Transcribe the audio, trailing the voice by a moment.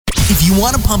If you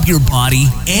want to pump your body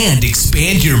and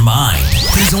expand your mind,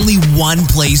 there's only one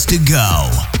place to go.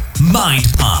 Mind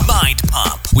Pump. Mind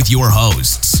Pump with your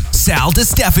hosts, Sal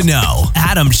DiStefano,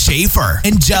 Adam Schafer,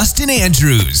 and Justin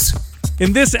Andrews.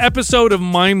 In this episode of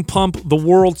Mind Pump, the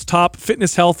world's top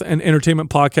fitness, health, and entertainment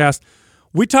podcast,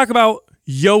 we talk about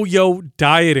yo-yo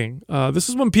dieting. This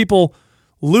is when people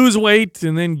lose weight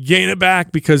and then gain it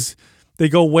back because they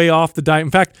go way off the diet.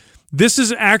 In fact, this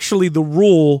is actually the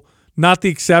rule, not the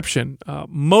exception.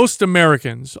 Most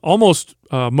Americans, almost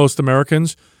most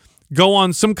Americans, go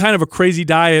on some kind of a crazy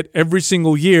diet every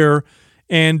single year,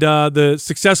 and the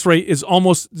success rate is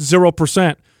almost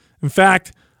 0%. In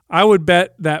fact, I would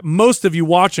bet that most of you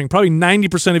watching, probably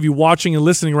 90% of you watching and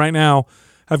listening right now,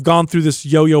 have gone through this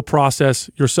yo-yo process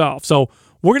yourself. So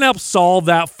we're going to help solve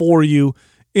that for you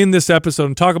in this episode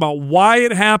and talk about why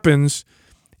it happens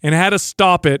and how to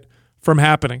stop it from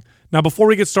happening. Now, before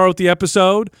we get started with the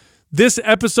episode, this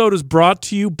episode is brought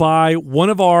to you by one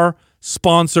of our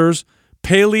sponsors,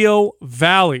 Paleo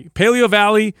Valley. Paleo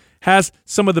Valley has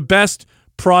some of the best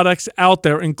products out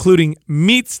there, including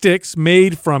meat sticks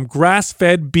made from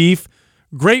grass-fed beef,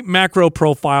 great macro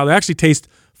profile. They actually taste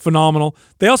phenomenal.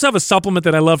 They also have a supplement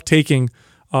that I love taking,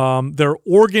 their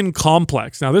Organ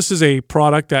Complex. Now, this is a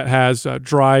product that has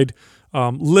dried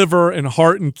liver and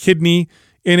heart and kidney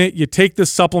in it. You take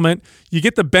this supplement, you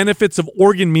get the benefits of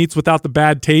organ meats without the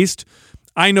bad taste.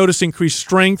 I notice increased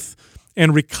strength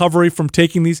and recovery from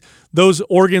taking these. Those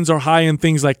organs are high in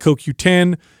things like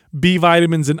CoQ10, B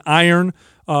vitamins, and iron.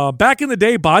 Back in the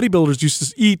day, bodybuilders used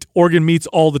to eat organ meats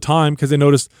all the time because they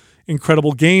noticed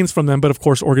incredible gains from them. But of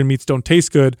course, organ meats don't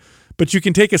taste good. But you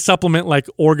can take a supplement like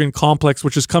Organ Complex,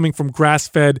 which is coming from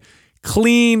grass-fed,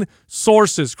 clean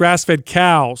sources, grass-fed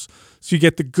cows. So you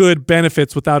get the good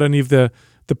benefits without any of the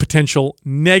potential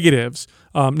negatives.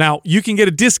 Now, you can get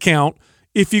a discount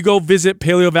if you go visit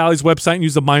Paleo Valley's website and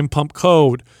use the Mind Pump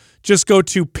code. Just go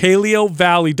to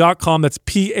paleovalley.com. That's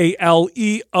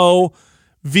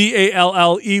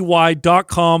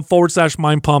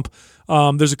PALEOVALLEY.com/Mind Pump.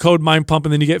 There's a code Mind Pump,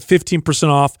 and then you get 15%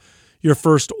 off your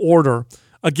first order.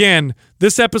 Again,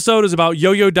 this episode is about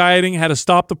yo-yo dieting, how to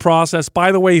stop the process.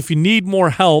 By the way, if you need more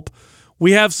help,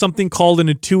 we have something called an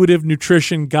intuitive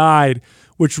nutrition guide,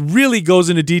 which really goes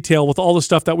into detail with all the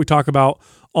stuff that we talk about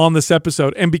on this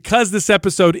episode. And because this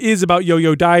episode is about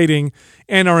yo-yo dieting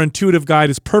and our intuitive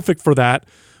guide is perfect for that,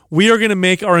 we are going to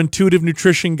make our intuitive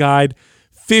nutrition guide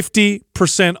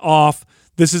 50% off.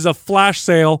 This is a flash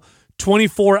sale,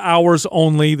 24 hours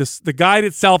only. The guide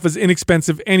itself is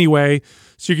inexpensive anyway,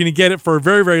 so you're going to get it for a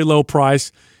very, very low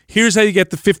price. Here's how you get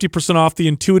the 50% off the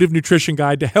intuitive nutrition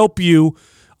guide to help you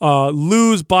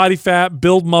lose body fat,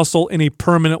 build muscle in a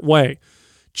permanent way.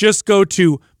 Just go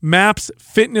to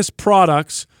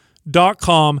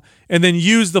mapsfitnessproducts.com and then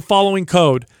use the following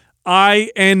code,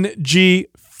 ING50.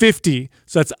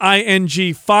 So that's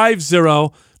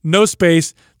ING50, no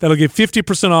space. That'll give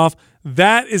 50% off.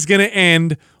 That is going to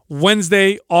end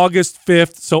Wednesday, August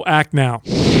 5th, so act now.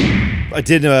 I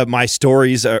did my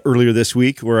stories earlier this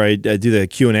week where I do the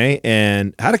Q&A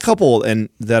and had a couple and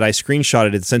that I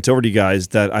screenshotted and sent over to you guys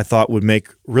that I thought would make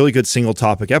really good single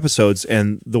topic episodes.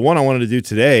 And the one I wanted to do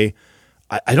today,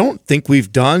 I don't think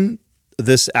we've done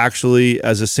this actually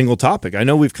as a single topic. I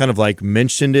know we've kind of like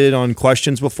mentioned it on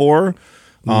questions before,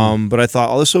 but I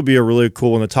thought, this will be a really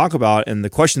cool one to talk about. And the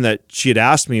question that she had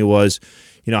asked me was,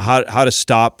 how to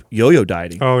stop yo-yo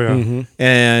dieting. Oh, yeah. Mm-hmm.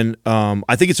 And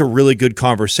I think it's a really good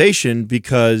conversation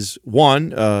because, one,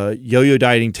 yo-yo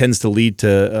dieting tends to lead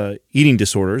to eating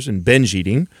disorders and binge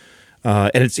eating,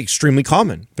 and it's extremely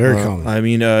common. Very common. I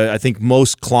mean, I think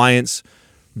most clients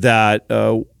that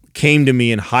came to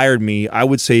me and hired me, I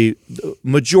would say the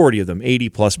majority of them,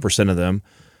 80+% of them,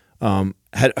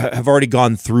 have already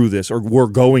gone through this or were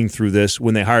going through this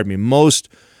when they hired me. Most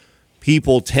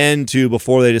people tend to,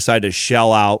 before they decide to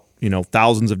shell out,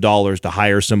 thousands of dollars to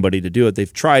hire somebody to do it,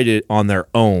 they've tried it on their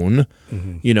own,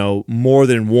 more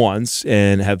than once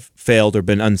and have failed or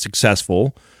been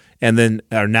unsuccessful, and then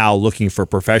are now looking for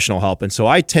professional help. And so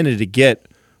I tended to get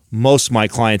most of my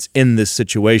clients in this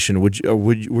situation.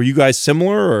 Were you guys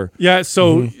similar? Or? Yeah,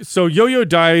 so yo-yo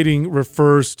dieting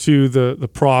refers to the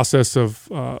process of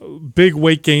big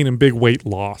weight gain and big weight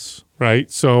loss, right?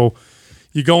 So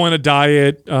you go on a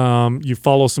diet, you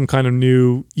follow some kind of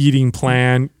new eating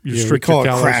plan, you restrict we call your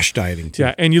it calories. crash dieting too.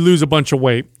 Yeah, and you lose a bunch of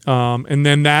weight. And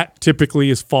then that typically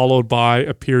is followed by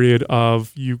a period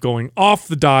of you going off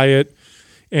the diet,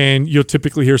 and you'll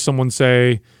typically hear someone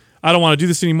say, I don't want to do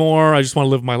this anymore. I just want to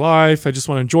live my life. I just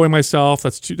want to enjoy myself.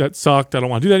 That sucked. I don't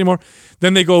want to do that anymore.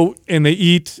 Then they go and they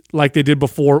eat like they did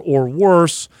before or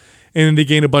worse. and then they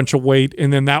gain a bunch of weight,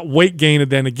 and then that weight gain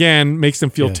then again makes them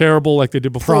feel terrible like they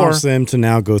did before. Prompts them to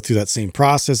now go through that same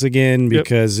process again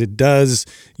because it does,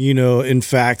 in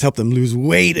fact, help them lose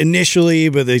weight initially,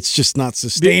 but it's just not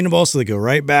sustainable, so they go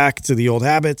right back to the old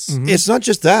habits. Mm-hmm. It's not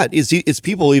just that. It's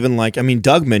people even like,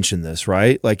 Doug mentioned this,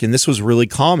 right? Like, and this was really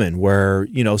common where,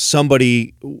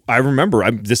 somebody, I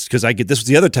remember this was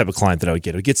the other type of client that I would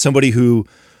get. I would get somebody who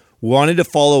wanted to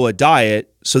follow a diet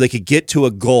so they could get to a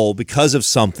goal because of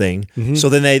something. So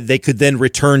then they could then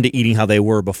return to eating how they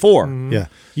were before. Yeah.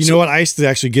 You know what? I used to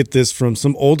actually get this from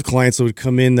some old clients that would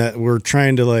come in that were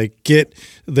trying to like get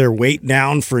their weight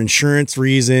down for insurance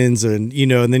reasons. And,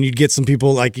 and then you'd get some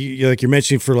people like you're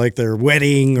mentioning for like their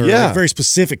wedding or like very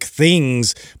specific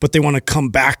things, but they want to come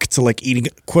back to like eating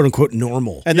quote unquote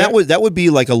normal. And that would be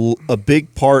like a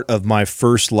big part of my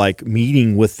first like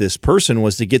meeting with this person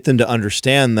was to get them to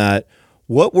understand that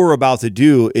what we're about to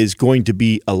do is going to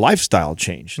be a lifestyle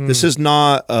change. This is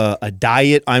not a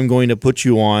diet I'm going to put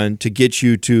you on to get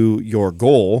you to your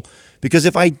goal. Because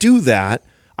if I do that,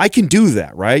 I can do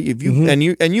that, right? If you and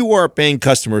you are a paying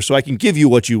customer, so I can give you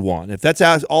what you want. If that's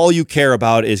all you care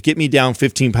about is get me down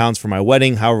 15 pounds for my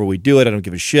wedding, however we do it, I don't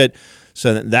give a shit.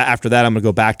 So that after that, I'm going to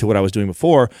go back to what I was doing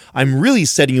before. I'm really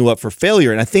setting you up for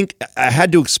failure. And I think I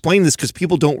had to explain this because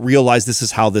people don't realize this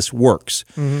is how this works.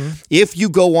 If you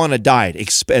go on a diet,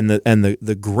 and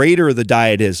the greater the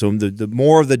diet is, so the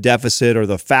more of the deficit or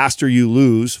the faster you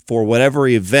lose for whatever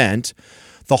event,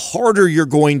 the harder you're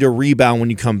going to rebound when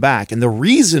you come back. And the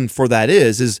reason for that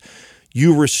is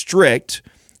you restrict.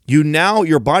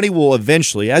 Your body will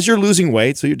eventually, as you're losing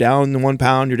weight, so you're down 1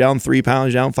 pound, you're down 3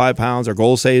 pounds, you're down 5 pounds. Our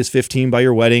goal, say, is 15 by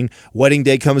your wedding. Wedding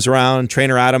day comes around,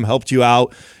 trainer Adam helped you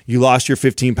out. You lost your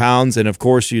 15 pounds, and of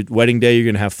course, wedding day, you're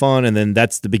going to have fun, and then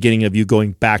that's the beginning of you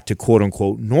going back to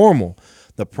quote-unquote normal.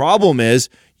 The problem is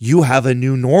you have a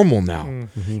new normal now.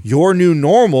 Your new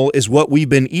normal is what we've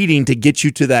been eating to get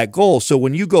you to that goal. So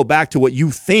when you go back to what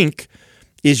you think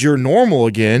is your normal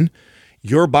again,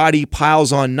 your body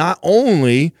piles on not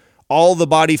only all the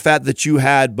body fat that you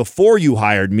had before you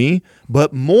hired me,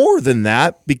 but more than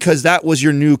that, because that was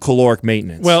your new caloric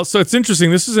maintenance. Well, so it's interesting.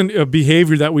 This is a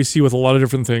behavior that we see with a lot of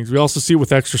different things. We also see it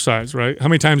with exercise, right? How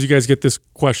many times you guys get this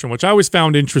question, which I always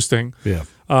found interesting. Yeah.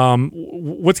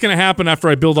 What's going to happen after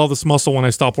I build all this muscle when I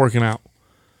stop working out?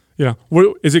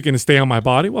 Is it going to stay on my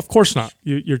body? Well, of course not.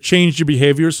 You're changed your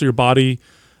behavior, so your body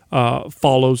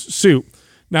follows suit.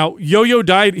 Now, yo-yo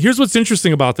diet, here's what's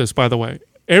interesting about this, by the way.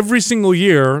 Every single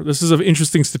year, this is an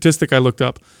interesting statistic I looked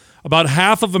up, about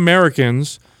half of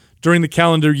Americans during the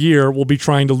calendar year will be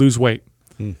trying to lose weight.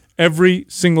 Every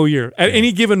single year. At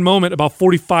any given moment, about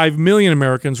 45 million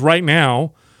Americans right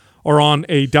now are on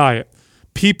a diet.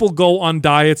 People go on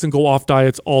diets and go off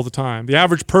diets all the time. The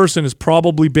average person has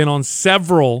probably been on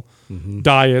several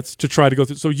diets to try to go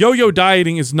through. So yo-yo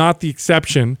dieting is not the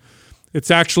exception. It's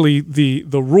actually the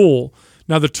rule.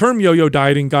 Now, the term yo-yo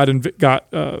dieting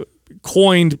got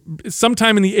coined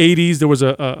sometime in the 80s. There was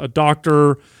a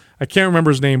doctor, I can't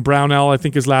remember his name, Brownell, I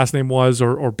think his last name was,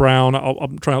 or Brown.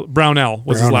 Brownell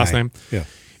was his last name. Yeah.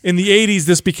 In the 80s,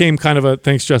 this became kind of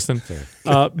thanks, Justin,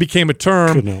 became a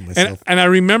term. And I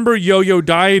remember yo-yo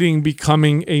dieting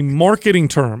becoming a marketing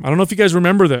term. I don't know if you guys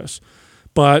remember this,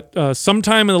 but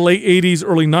sometime in the late 80s,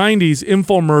 early 90s,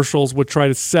 infomercials would try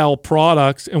to sell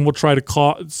products and would try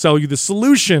to sell you the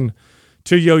solution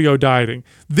to yo-yo dieting.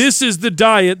 This is the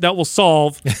diet that will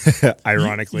solve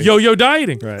ironically yo-yo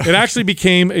dieting. Right. It actually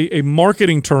became a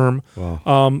marketing term.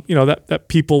 Wow. That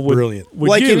people would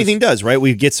like use. anything does, right?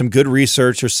 We get some good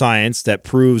research or science that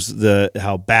proves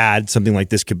how bad something like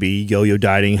this could be, yo-yo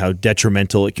dieting, how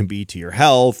detrimental it can be to your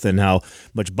health and how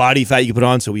much body fat you put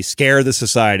on. So we scare the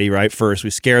society, right? First, we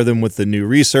scare them with the new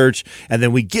research, and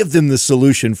then we give them the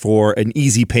solution for an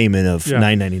easy payment of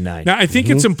 $9.99. Now, I think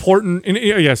it's important, and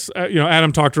yes,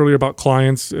 Adam talked earlier about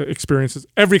clients' experiences.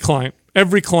 Every client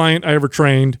I ever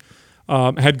trained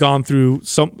had gone through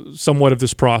somewhat of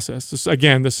this process.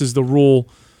 This is the rule,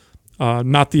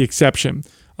 not the exception.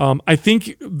 I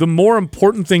think the more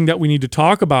important thing that we need to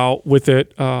talk about with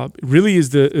it really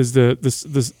is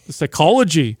the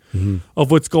psychology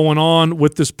of what's going on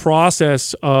with this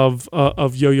process of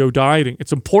yo-yo dieting.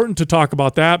 It's important to talk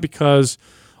about that because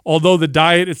although the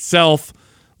diet itself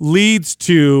leads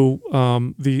to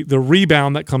the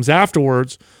rebound that comes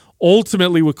afterwards,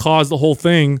 ultimately what caused the whole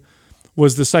thing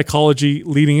was the psychology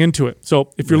leading into it.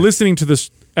 So if you're listening to this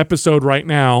episode right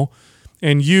now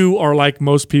and you are like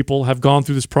most people, have gone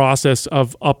through this process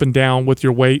of up and down with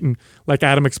your weight, and like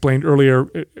Adam explained earlier,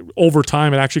 over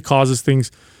time it actually causes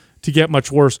things to get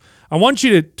much worse. I want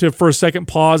you to for a second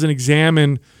pause and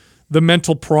examine the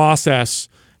mental process,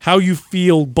 how you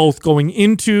feel both going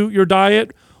into your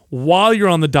diet, while you're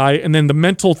on the diet, and then the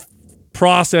mental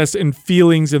process and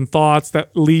feelings and thoughts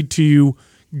that lead to you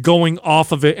going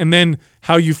off of it, and then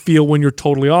how you feel when you're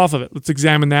totally off of it. Let's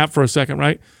examine that for a second,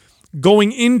 right?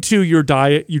 Going into your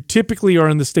diet, you typically are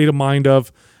in the state of mind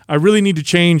of, I really need to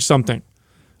change something.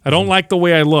 I don't like the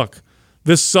way I look.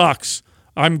 This sucks.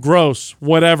 I'm gross,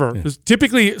 whatever. Yeah.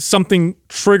 Typically, something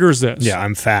triggers this. Yeah,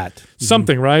 I'm fat.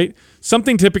 Something, right?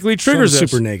 Something typically triggers this.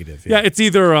 Super negative. Yeah, it's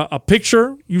either a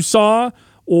picture you saw,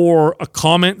 or a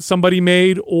comment somebody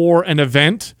made, or an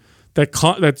event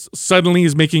that suddenly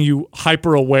is making you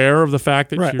hyper aware of the fact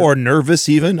that you're or nervous.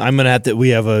 Even I'm gonna have to. We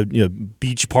have a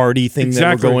beach party thing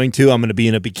that we're going to. I'm gonna be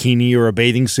in a bikini or a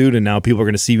bathing suit, and now people are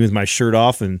gonna see me with my shirt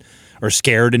off and are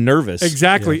scared and nervous.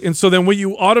 Exactly. Yeah. And so then what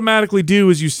you automatically do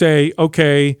is you say,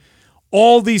 okay,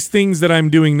 all these things that I'm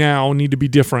doing now need to be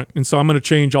different, and so I'm going to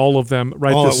change all of them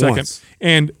all this second. Once.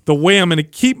 And the way I'm going to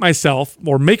keep myself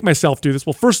or make myself do this,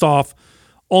 well, first off,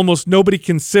 almost nobody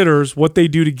considers what they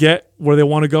do to get where they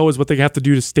want to go is what they have to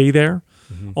do to stay there.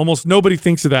 Mm-hmm. Almost nobody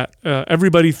thinks of that.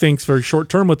 Everybody thinks very short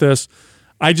term with this.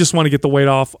 I just want to get the weight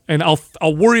off, and I'll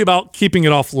worry about keeping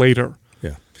it off later.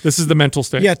 Yeah, this is the mental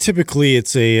state. Yeah, typically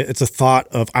it's a thought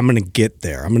of I'm going to get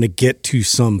there. I'm going to get to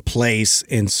some place,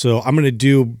 and so I'm going to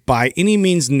do by any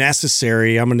means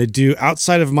necessary. I'm going to do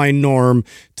outside of my norm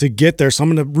to get there. So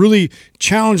I'm going to really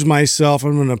challenge myself.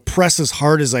 I'm going to press as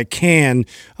hard as I can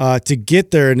to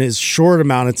get there in as short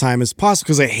amount of time as possible,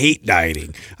 because I hate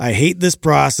dieting. I hate this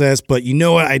process, but you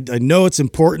know what? I know it's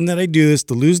important that I do this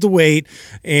to lose the weight,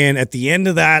 and at the end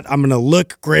of that, I'm going to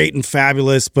look great and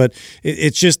fabulous, but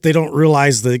it's just they don't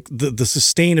realize the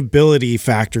sustainability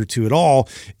factor to it all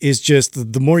is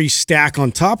just the more you stack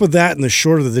on top of that and the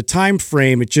shorter the time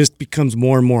frame, it just becomes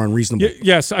more and more unreasonable.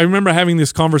 Yes, I remember having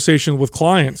this conversation with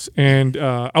clients, and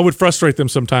I would frustrate them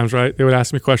sometimes, right? They would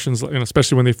ask me questions, and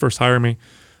especially when they first hire me,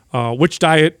 which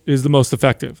diet is the most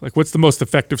effective? Like, what's the most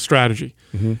effective strategy?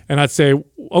 Mm-hmm. And I'd say,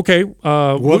 okay.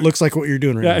 What looks like what you're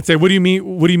doing right now? I'd say, what do you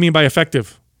mean by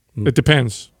effective? Mm-hmm. It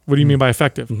depends. What do you mean by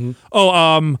effective?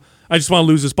 Mm-hmm. I just want to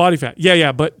lose this body fat.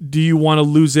 Yeah, but do you want to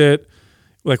lose it?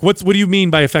 Like, what do you mean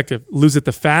by effective? Lose it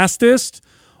the fastest,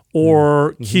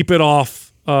 or keep it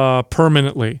off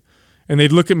permanently? And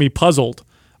they'd look at me puzzled.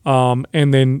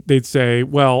 And then they'd say,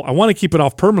 well, I want to keep it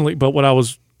off permanently, but what I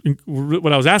was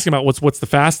asking about, what's the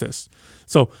fastest?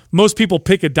 So most people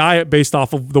pick a diet based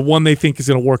off of the one they think is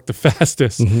going to work the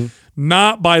fastest,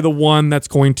 not by the one that's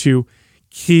going to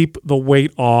keep the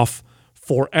weight off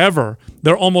forever.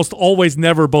 They're almost always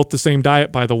never both the same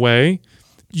diet, by the way.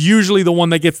 Usually the one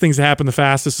that gets things to happen the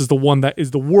fastest is the one that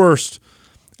is the worst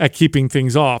at keeping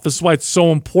things off. This is why it's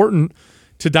so important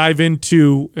to dive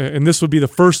into, and this would be the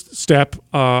first step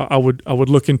I would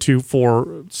look into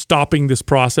for stopping this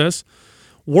process.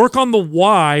 Work on the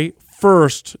why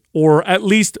first, or at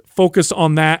least focus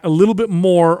on that a little bit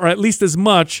more, or at least as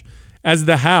much as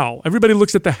the how. Everybody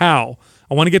looks at the how.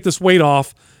 I want to get this weight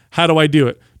off. How do I do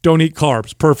it? Don't eat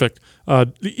carbs. Perfect.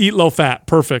 Eat low fat.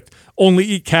 Perfect. Only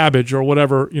eat cabbage or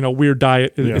whatever weird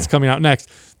diet is coming out next.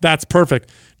 That's perfect.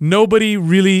 Nobody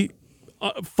really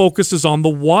focuses on the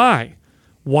why.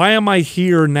 Why am I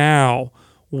here now?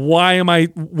 What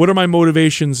are my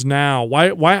motivations now?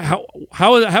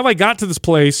 How have I got to this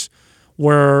place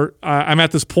where I'm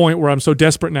at this point where I'm so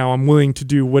desperate now, I'm willing to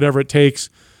do whatever it takes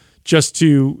just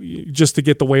to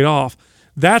get the weight off.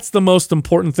 That's the most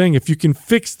important thing. If you can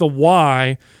fix the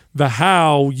why, the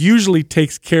how usually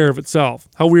takes care of itself.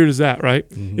 How weird is that, right?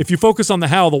 Mm-hmm. If you focus on the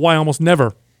how, the why almost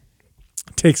never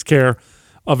takes care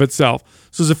of itself.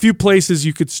 So there's a few places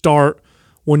you could start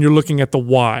when you're looking at the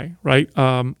why, right?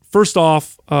 First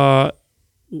off,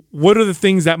 what are the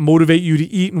things that motivate you to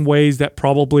eat in ways that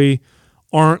probably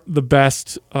aren't the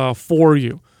best for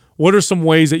you? What are some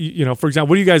ways that, for example,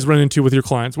 what do you guys run into with your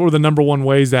clients? What are the number one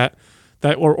ways that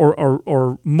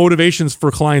or motivations for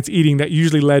clients eating that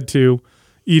usually led to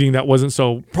eating that wasn't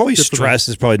so... Probably stress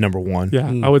is probably number one.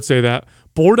 Yeah, I would say that.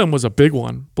 Boredom was a big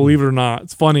one, believe it or not.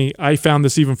 It's funny. I found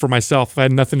this even for myself. If I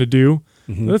had nothing to do,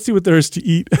 let's see what there is to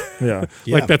eat. Yeah.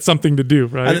 Like that's something to do,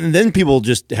 right? And then people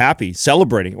just happy,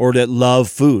 celebrating, or that love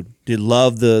food. They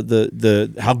love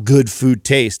the how good food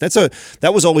tastes.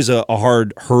 That was always a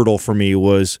hard hurdle for me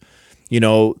was,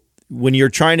 when you're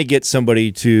trying to get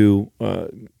somebody to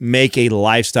make a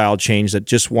lifestyle change that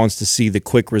just wants to see the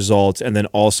quick results and then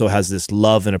also has this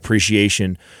love and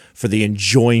appreciation for the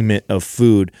enjoyment of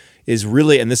food is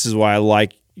really, and this is why I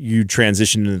like you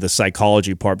transition into the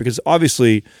psychology part, because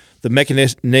obviously the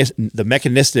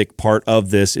mechanistic part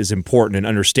of this is important in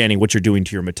understanding what you're doing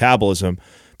to your metabolism.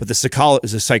 But the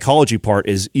psychology part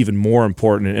is even more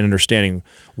important in understanding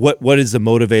what is the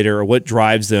motivator or what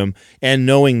drives them, and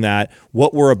knowing that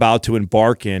what we're about to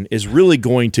embark in is really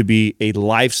going to be a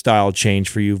lifestyle change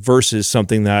for you versus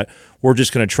something that we're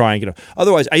just going to try and get.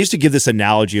 Otherwise, I used to give this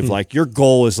analogy of like your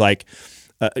goal is like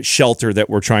a shelter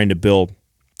that we're trying to build.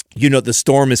 You know, the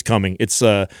storm is coming. It's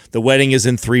the wedding is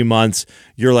in 3 months.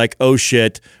 You're like, oh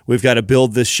shit, we've got to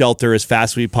build this shelter as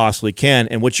fast as we possibly can.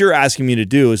 And what you're asking me to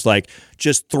do is like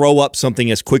just throw up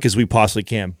something as quick as we possibly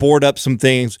can. Board up some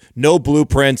things, no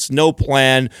blueprints, no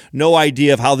plan, no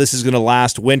idea of how this is going to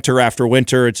last winter after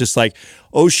winter. It's just like,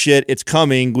 oh shit, it's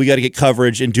coming. We got to get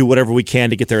coverage and do whatever we can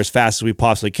to get there as fast as we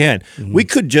possibly can. Mm-hmm. We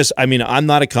could just, I mean, I'm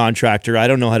not a contractor. I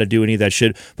don't know how to do any of that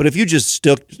shit. But if you just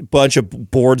stuck a bunch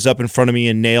of boards up in front of me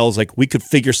and nails, like we could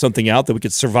figure something out that we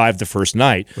could survive the first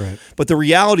night. Right. But the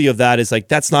reality of that is like,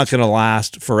 that's not going to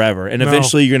last forever. And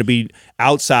eventually you're going to be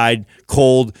outside,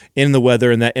 cold, in the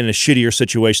weather, and that in a shittier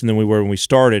situation than we were when we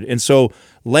started. And so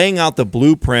laying out the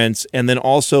blueprints and then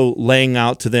also laying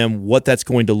out to them what that's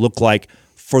going to look like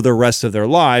for the rest of their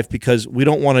life, because we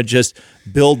don't want to just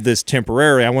build this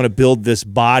temporary. I want to build this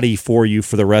body for you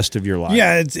for the rest of your life.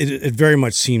 Yeah, it very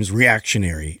much seems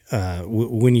reactionary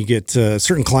when you get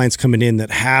certain clients coming in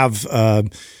that have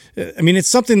I mean, it's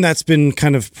something that's been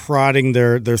kind of prodding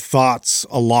their thoughts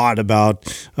a lot about,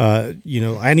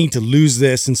 I need to lose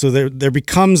this. And so there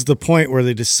becomes the point where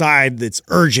they decide it's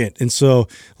urgent. And so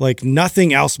like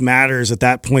nothing else matters at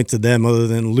that point to them other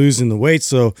than losing the weight.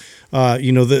 So,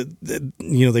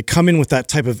 they come in with that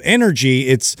type of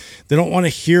energy. They don't want to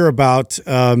hear about,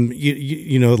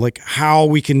 like how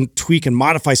we can tweak and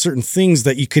modify certain things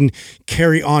that you can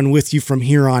carry on with you from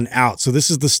here on out. So this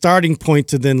is the starting point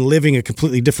to then living a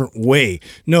completely different way.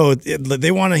 No,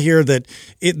 they want to hear that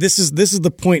this is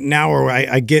the point now where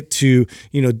I get to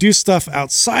do stuff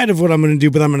outside of what I'm going to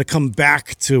do, but I'm going to come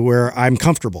back to where I'm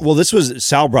comfortable. Well,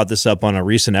 Sal brought this up on a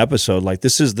recent episode. Like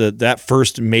this is that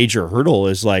first major hurdle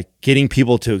is like getting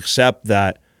people to accept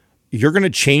that you're going to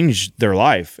change their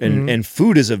life, and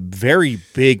food is a very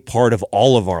big part of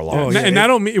all of our lives. Oh, yeah.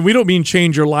 And we don't mean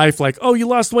change your life like, oh, you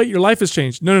lost weight, your life has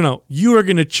changed. No. You are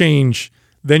going to change.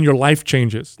 Then your life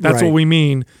changes. That's right. What we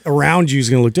mean. Around you is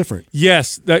going to look different.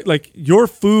 Yes, that like your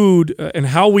food and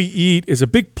how we eat is a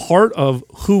big part of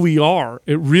who we are.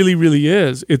 It really, really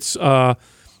is. It's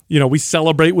we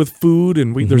celebrate with food,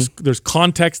 and there's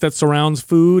context that surrounds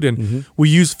food, and we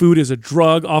use food as a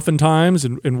drug oftentimes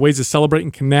in ways to celebrate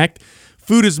and connect.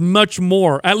 Food is much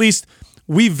more. At least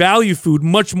we value food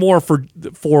much more for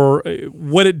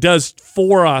what it does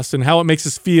for us and how it makes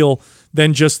us feel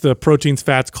than just the proteins,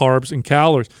 fats, carbs, and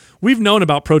calories. We've known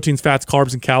about proteins, fats,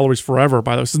 carbs, and calories forever,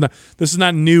 by the way. This is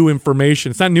not new information.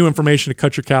 It's not new information to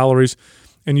cut your calories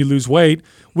and you lose weight.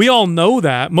 We all know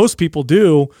that. Most people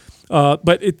do.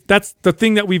 But that's the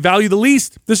thing that we value the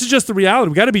least. This is just the reality.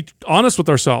 We got to be honest with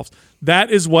ourselves. That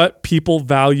is what people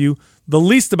value the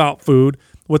least about food.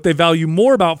 What they value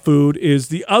more about food is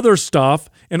the other stuff,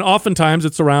 and oftentimes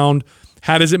it's around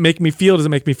how does it make me feel? Does it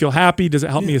make me feel happy? Does it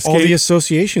help me escape? All the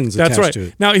associations That's attached right. to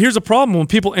it. Now, here's a problem. When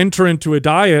people enter into a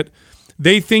diet,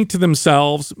 they think to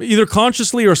themselves, either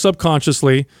consciously or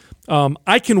subconsciously,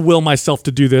 I can will myself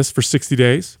to do this for 60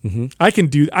 days. I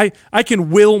can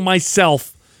will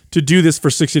myself to do this for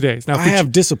 60 days. Now, I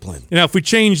have discipline. Now, if we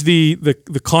change the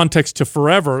context to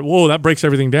forever, whoa, that breaks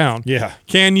everything down. Yeah.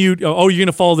 Can you? Oh, you're going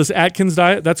to follow this Atkins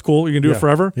diet? That's cool. You're going to do it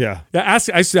forever? Yeah. I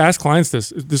used to ask clients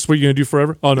this. Is this what you're going to do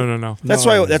forever? Oh, no. That's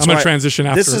why I'm going to transition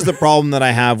after. This is the problem that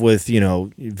I have with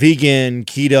vegan,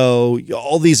 keto,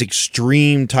 all these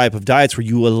extreme type of diets where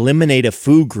you eliminate a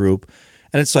food group.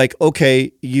 And it's like,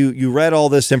 okay, you read all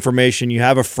this information. You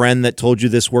have a friend that told you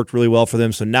this worked really well for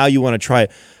them. So now you want to try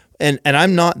it. And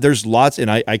I'm not, there's lots,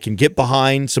 and I can get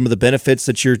behind some of the benefits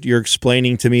that you're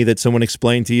explaining to me that someone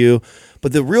explained to you.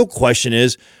 But the real question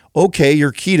is, okay,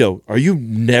 you're keto. Are you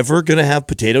never going to have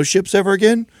potato chips ever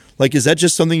again? Like, is that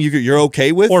just something you're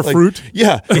okay with? Or like, fruit?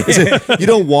 Yeah. You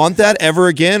don't want that ever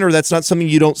again, or that's not something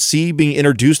you don't see being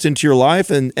introduced into your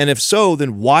life? And if so,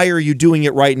 then why are you doing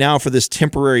it right now for this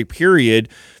temporary period?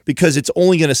 Because it's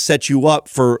only going to set you up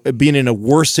for being in a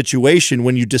worse situation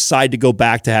when you decide to go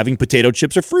back to having potato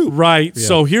chips or fruit. Right. Yeah.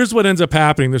 So here's what ends up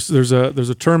happening. There's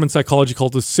a term in psychology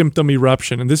called the symptom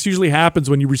eruption. And this usually happens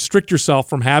when you restrict yourself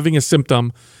from having a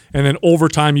symptom, and then over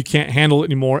time you can't handle it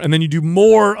anymore. And then you do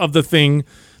more of the thing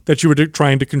that you were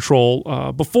trying to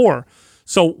control before.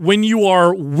 So when you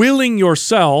are willing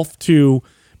yourself to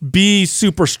be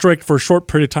super strict for a short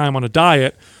period of time on a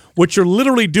diet, what you're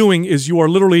literally doing is you are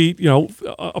literally,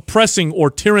 oppressing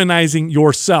or tyrannizing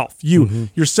yourself.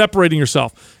 You're separating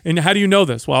yourself. And how do you know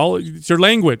this? Well, it's your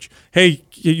language. Hey,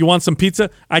 you want some pizza?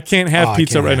 I can't have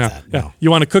pizza right now. No. Yeah.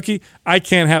 You want a cookie? I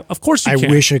can't have. Of course you can.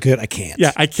 I wish I could. I can't.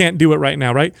 Yeah, I can't do it right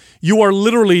now, right? You are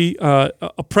literally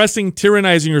oppressing,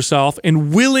 tyrannizing yourself,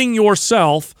 and willing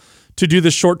yourself to do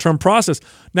this short-term process.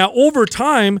 Now, over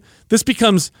time, this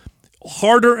becomes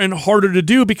harder and harder to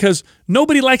do because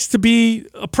nobody likes to be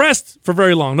oppressed for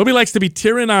very long. Nobody likes to be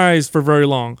tyrannized for very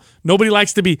long. Nobody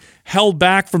likes to be held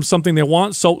back from something they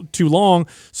want so too long.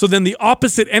 So then the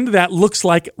opposite end of that looks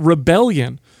like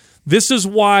rebellion. This is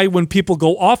why when people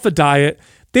go off a diet,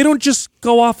 they don't just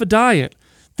go off a diet.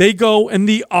 They go in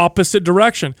the opposite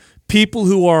direction. People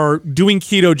who are doing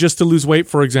keto just to lose weight,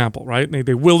 for example, right?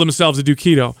 They will themselves to do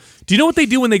keto. Do you know what they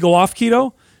do when they go off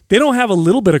keto? They don't have a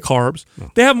little bit of carbs.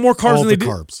 They have more carbs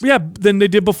than they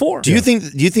did before. Do you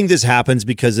think this happens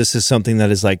because this is something that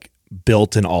is like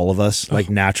built in all of us, like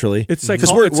naturally? It's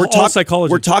all psychology.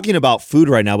 We're talking about food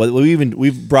right now, but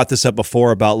we've brought this up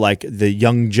before about like the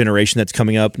young generation that's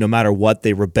coming up. No matter what,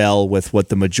 they rebel with what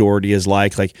the majority is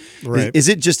like. Like, right. Is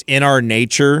it just in our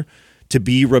nature to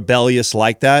be rebellious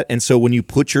like that? And so when you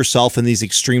put yourself in these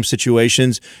extreme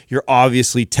situations, you're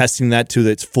obviously testing that to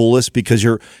its fullest, because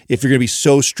if you're going to be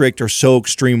so strict or so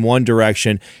extreme one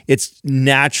direction, it's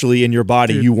naturally in your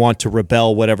body. You want to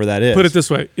rebel, whatever that is. Put it this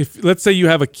way. If let's say you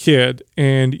have a kid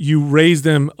and you raise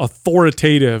them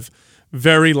authoritative,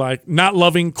 very like not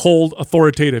loving, cold,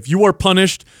 authoritative, you are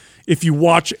punished if you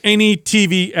watch any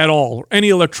TV at all or any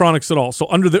electronics at all. So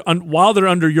while they're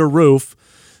under your roof,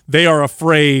 they are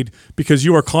afraid because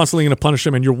you are constantly going to punish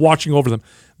them and you're watching over them.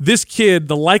 This kid,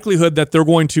 the likelihood that they're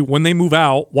going to, when they move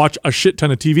out, watch a shit ton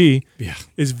of TV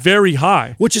is very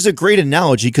high. Which is a great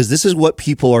analogy, because this is what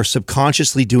people are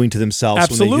subconsciously doing to themselves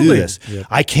when they do this. Yep.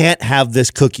 I can't have this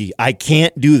cookie. I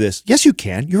can't do this. Yes, you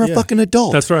can. You're a fucking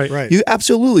adult. That's right. You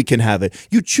absolutely can have it.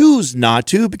 You choose not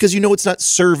to because you know it's not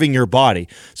serving your body.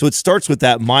 So it starts with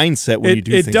that mindset when you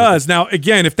do things. It does. Now,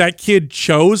 again, if that kid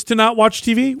chose to not watch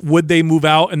TV, would they move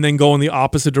out and then go in the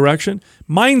opposite direction?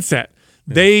 Mindset.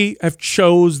 They have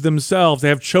chose themselves. They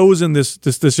have chosen this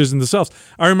decision themselves.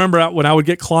 I remember when I would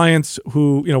get clients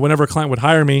who, whenever a client would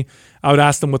hire me, I would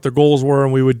ask them what their goals were,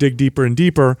 and we would dig deeper and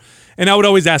deeper. And I would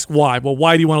always ask why. Well,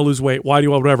 why do you want to lose weight? Why do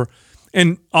you want whatever?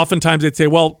 And oftentimes they'd say,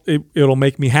 well, it'll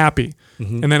make me happy.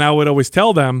 Mm-hmm. And then I would always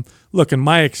tell them, look, in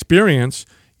my experience,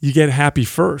 you get happy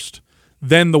first.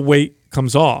 Then the weight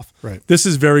comes off. Right. This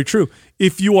is very true.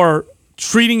 If you are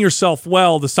treating yourself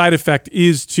well, the side effect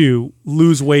is to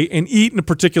lose weight and eat in a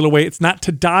particular way. It's not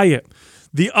to diet.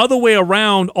 The other way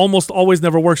around almost always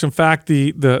never works. In fact,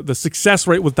 the success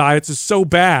rate with diets is so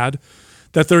bad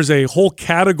that there's a whole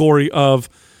category of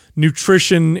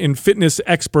nutrition and fitness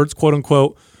experts, quote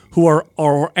unquote, who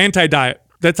are anti-diet.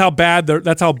 That's how bad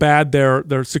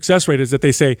their success rate is, that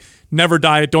they say never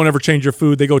diet, don't ever change your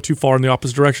food. They go too far in the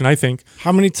opposite direction, I think.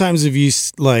 How many times have you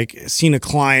seen a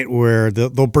client where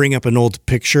they'll bring up an old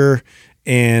picture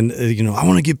and I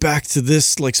want to get back to this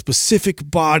specific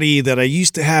body that I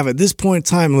used to have at this point in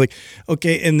time? Like,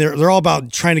 okay, and they're all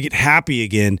about trying to get happy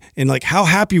again. And how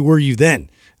happy were you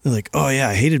then? They're like, oh yeah,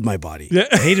 I hated my body. Yeah.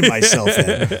 I hated myself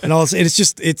then. And all this, and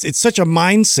it's such a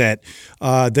mindset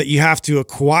that you have to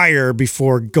acquire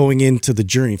before going into the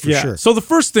journey for sure. So the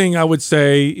first thing I would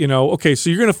say, okay, so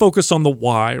you're going to focus on the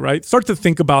why, right? Start to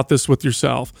think about this with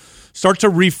yourself. Start to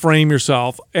reframe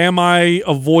yourself. Am I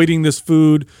avoiding this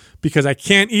food because I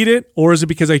can't eat it, or is it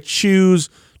because I choose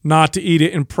not to eat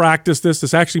it and practice this?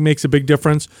 This actually makes a big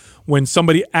difference. When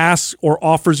somebody asks or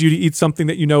offers you to eat something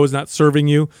that you know is not serving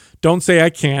you, don't say I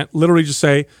can't. Literally just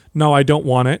say, no, I don't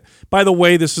want it. By the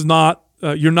way, this is not,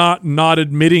 you're not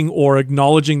admitting or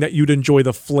acknowledging that you'd enjoy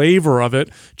the flavor of it.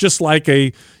 Just like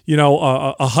a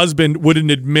husband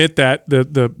wouldn't admit that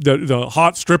the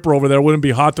hot stripper over there wouldn't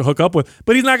be hot to hook up with,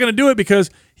 but he's not going to do it because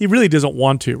he really doesn't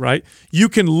want to, right? You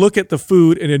can look at the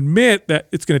food and admit that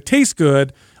it's going to taste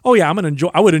good. Oh yeah,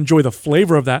 I would enjoy the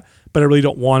flavor of that, but I really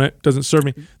don't want it. Doesn't serve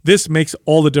me. This makes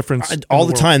all the difference. All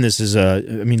the time. This is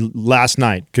last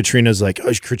night, Katrina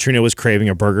was craving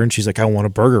a burger, and she's like, I want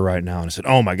a burger right now. And I said,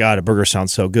 oh my God, a burger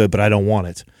sounds so good, but I don't want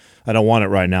it. I don't want it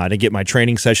right now. I didn't get my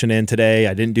training session in today.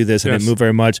 I didn't do this. I didn't move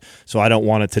very much, so I don't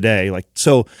want it today.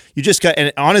 So you just got,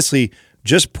 and honestly,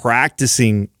 just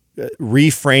practicing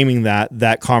reframing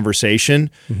that conversation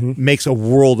makes a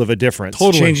world of a difference.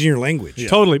 Totally. Changing your language. Yeah.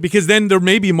 Totally. Because then there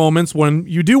may be moments when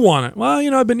you do want it.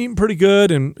 Well, I've been eating pretty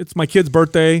good, and it's my kid's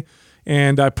birthday,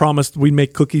 and I promised we'd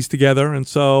make cookies together. And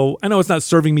so I know it's not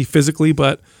serving me physically,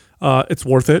 but it's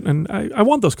worth it. And I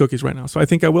want those cookies right now. So I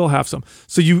think I will have some.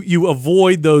 So you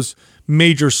avoid those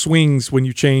major swings when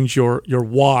you change your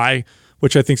why,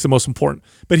 which I think is the most important.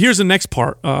 But here's the next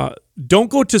part. Don't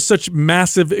go to such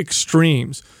massive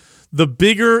extremes. The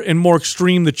bigger and more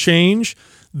extreme the change,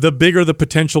 the bigger the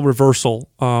potential reversal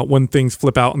when things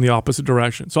flip out in the opposite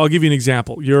direction. So I'll give you an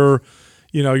example. You're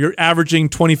averaging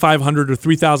 2,500 or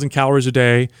 3,000 calories a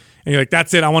day, and you're like,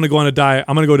 that's it, I want to go on a diet.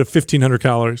 I'm going to go to 1,500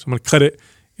 calories. I'm going to cut it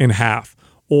in half.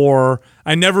 Or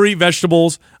I never eat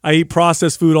vegetables. I eat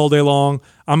processed food all day long.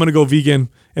 I'm going to go vegan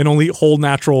and only eat whole,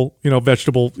 natural,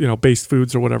 vegetable, based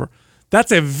foods or whatever.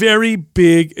 That's a very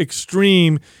big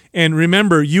extreme. And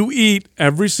remember, you eat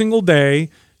every single day,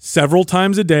 several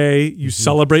times a day. You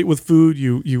celebrate with food.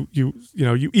 You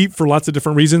eat for lots of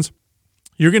different reasons.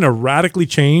 You're going to radically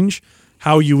change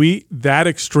how you eat. That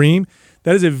extreme.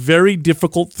 That is a very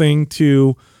difficult thing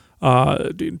to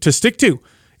stick to.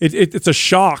 It's a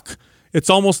shock. It's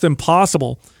almost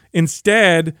impossible.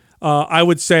 Instead, I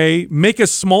would say make a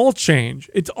small change.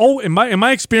 It's in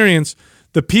my experience,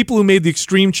 the people who made the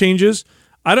extreme changes,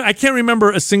 I can't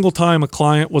remember a single time a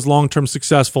client was long-term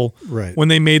successful when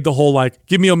they made the whole,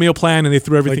 give me a meal plan, and they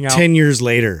threw everything out. 10 years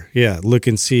later, look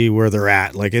and see where they're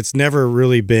at. It's never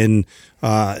really been,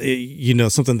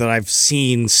 something that I've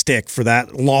seen stick for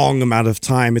that long amount of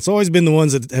time. It's always been the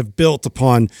ones that have built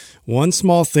upon one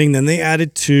small thing, then they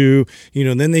added two,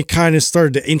 then they kind of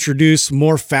started to introduce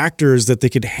more factors that they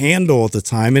could handle at the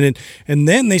time. And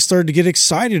then they started to get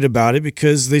excited about it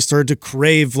because they started to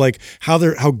crave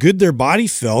how good their body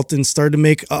felt and started to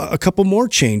make a couple more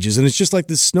changes. And it's just like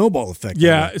this snowball effect.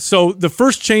 Yeah. So the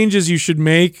first changes you should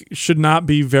make should not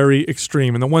be very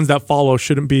extreme, and the ones that follow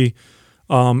shouldn't be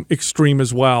extreme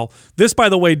as well. This, by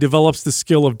the way, develops the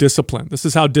skill of discipline. This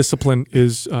is how discipline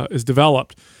is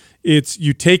developed. It's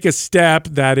you take a step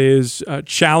that is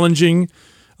challenging.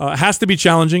 It has to be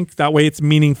challenging. That way it's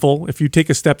meaningful. If you take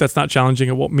a step that's not challenging,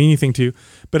 it won't mean anything to you.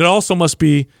 But it also must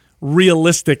be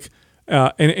realistic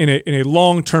in a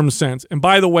long-term sense. And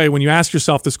by the way, when you ask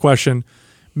yourself this question,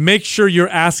 make sure you're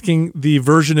asking the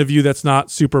version of you that's not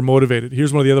super motivated.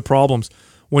 Here's one of the other problems.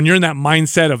 When you're in that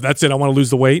mindset of, that's it, I want to lose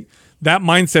the weight, that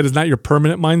mindset is not your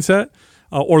permanent mindset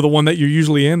or the one that you're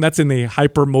usually in. That's in the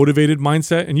hyper-motivated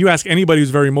mindset. And you ask anybody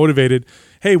who's very motivated,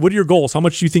 hey, what are your goals? How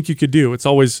much do you think you could do? It's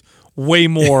always way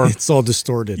more. It's all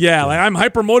distorted. Yeah, I'm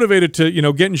hyper-motivated to,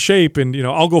 get in shape, and,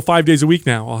 I'll go 5 days a week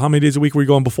now. Well, how many days a week were you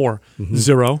going before?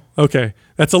 0. Okay,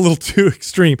 that's a little too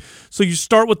extreme. So you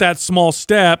start with that small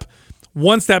step.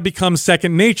 Once that becomes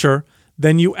second nature,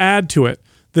 then you add to it.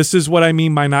 This is what I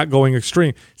mean by not going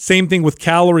extreme. Same thing with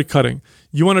calorie cutting.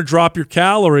 You want to drop your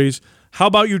calories. How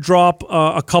about you drop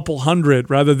a couple hundred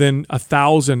rather than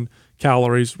 1,000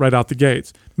 calories right out the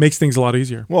gates? Makes things a lot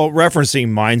easier. Well, referencing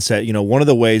mindset, one of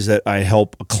the ways that I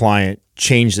help a client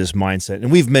change this mindset,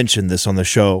 and we've mentioned this on the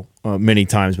show many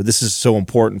times, but this is so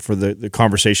important for the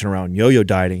conversation around yo-yo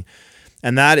dieting,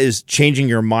 and that is changing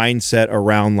your mindset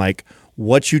around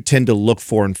what you tend to look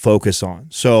for and focus on.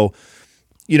 So,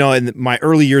 in my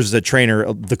early years as a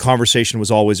trainer, the conversation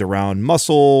was always around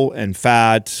muscle and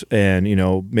fat and,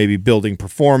 maybe building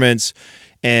performance.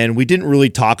 And we didn't really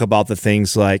talk about the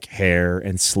things like hair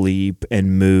and sleep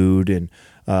and mood and,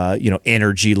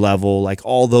 energy level.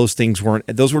 All those things were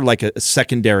a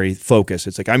secondary focus.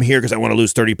 It's I'm here because I want to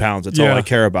lose 30 pounds. That's all I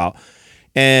care about.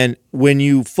 And when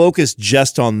you focus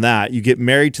just on that, you get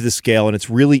married to the scale, and it's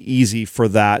really easy for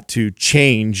that to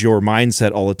change your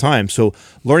mindset all the time. So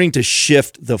learning to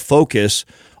shift the focus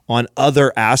on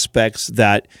other aspects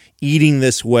that eating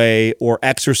this way or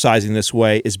exercising this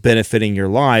way is benefiting your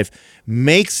life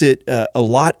makes it a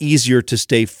lot easier to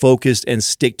stay focused and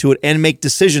stick to it and make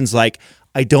decisions like,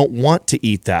 I don't want to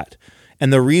eat that.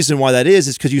 And the reason why that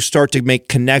is because you start to make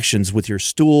connections with your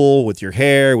stool, with your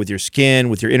hair, with your skin,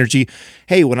 with your energy.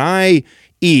 Hey, when I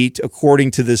eat according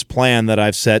to this plan that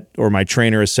I've set, or my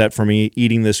trainer has set for me,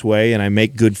 eating this way, and I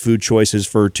make good food choices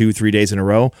for 2-3 days in a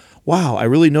row, wow, I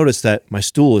really notice that my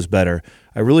stool is better.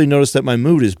 I really notice that my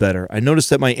mood is better. I notice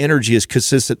that my energy is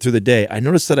consistent through the day. I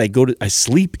notice that I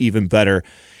sleep even better.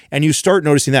 And you start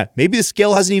noticing that. Maybe the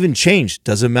scale hasn't even changed.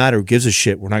 Doesn't matter. Who gives a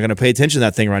shit? We're not going to pay attention to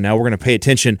that thing right now. We're going to pay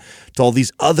attention to all these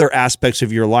other aspects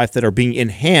of your life that are being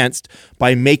enhanced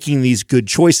by making these good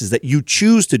choices that you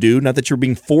choose to do, not that you're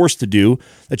being forced to do,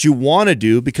 that you want to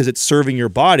do because it's serving your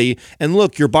body. And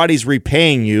look, your body's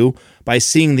repaying you by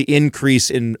seeing the increase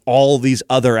in all these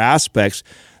other aspects.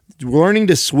 Learning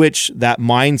to switch that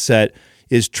mindset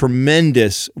is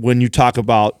tremendous when you talk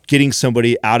about getting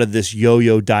somebody out of this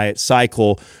yo-yo diet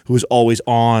cycle who's always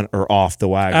on or off the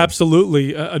wagon.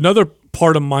 Absolutely. Another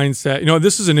part of mindset,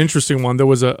 this is an interesting one. There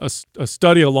was a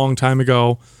study a long time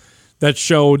ago that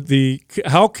showed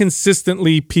how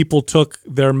consistently people took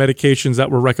their medications that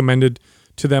were recommended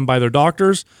to them by their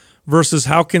doctors versus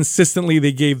how consistently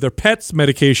they gave their pets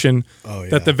medication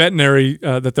that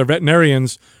their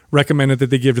veterinarians recommended that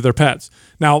they give to their pets.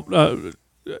 Now,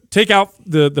 take out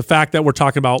the fact that we're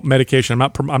talking about medication.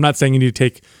 I'm not saying you need to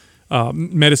take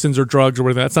medicines or drugs or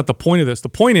whatever. That's not the point of this. The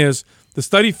point is the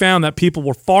study found that people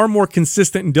were far more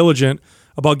consistent and diligent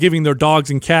about giving their dogs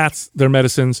and cats their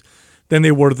medicines than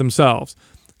they were to themselves.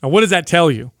 Now, what does that tell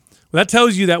you? Well, that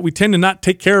tells you that we tend to not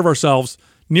take care of ourselves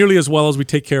nearly as well as we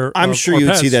take care of our pets. I'm sure you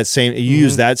would see that same, you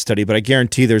use that study, but I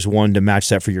guarantee there's one to match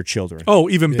that for your children. Oh,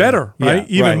 even better, right?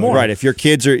 Yeah, even more. Right. If your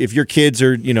kids are,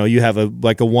 you have a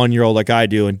 1-year-old like I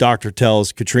do, and doctor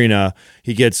tells Katrina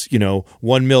he gets, 1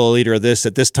 milliliter of this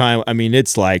at this time. I mean,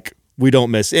 it's like, we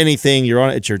don't miss anything. You're on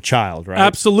it. It's your child, right?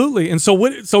 Absolutely. And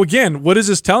so again, what is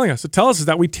this telling us? It tells us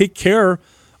that we take care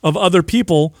of other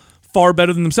people far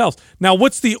better than themselves. Now,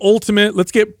 what's the ultimate,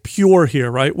 let's get pure here,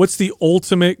 right? What's the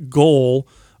ultimate goal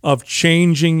of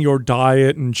changing your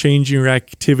diet and changing your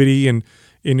activity and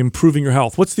in improving your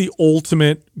health? What's the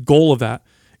ultimate goal of that?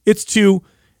 It's to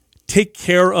take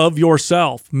care of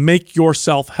yourself, make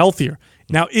yourself healthier.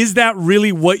 Now, is that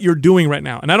really what you're doing right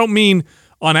now? And I don't mean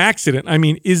on accident. I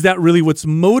mean, is that really what's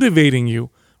motivating you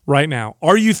right now?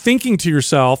 Are you thinking to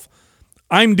yourself,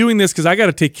 I'm doing this because I got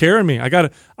to take care of me.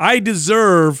 I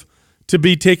deserve to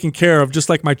be taken care of just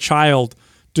like my child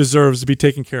deserves to be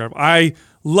taken care of. I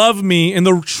love me in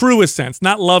the truest sense,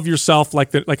 not love yourself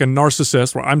like a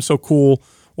narcissist where I'm so cool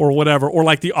or whatever, or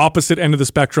like the opposite end of the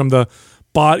spectrum, the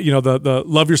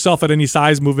love yourself at any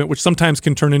size movement, which sometimes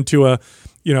can turn into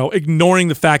ignoring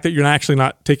the fact that you're actually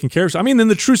not taking care of yourself. I mean, in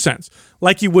the true sense,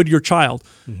 like you would your child.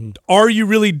 Mm-hmm. Are you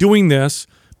really doing this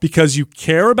because you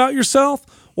care about yourself,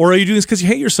 or are you doing this because you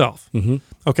hate yourself? Mm-hmm.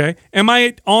 Okay. Am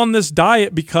I on this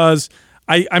diet because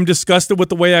I'm disgusted with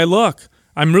the way I look?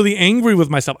 I'm really angry with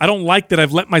myself. I don't like that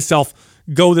I've let myself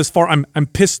go this far. I'm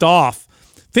pissed off.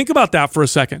 Think about that for a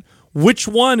second. Which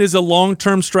one is a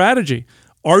long-term strategy?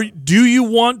 Do you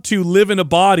want to live in a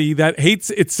body that hates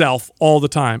itself all the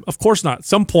time? Of course not. At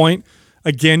some point,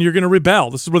 again, you're going to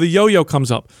rebel. This is where the yo-yo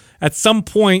comes up. At some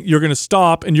point, you're going to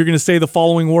stop and you're going to say the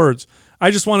following words: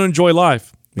 I just want to enjoy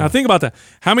life. Now, think about that.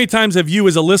 How many times have you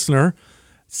as a listener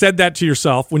said that to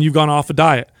yourself when you've gone off a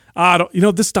diet?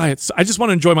 This diet, I just want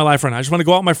to enjoy my life right now. I just want to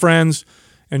go out with my friends,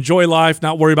 enjoy life,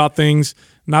 not worry about things,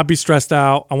 not be stressed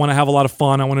out. I want to have a lot of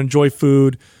fun. I want to enjoy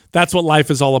food. That's what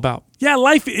life is all about. Yeah,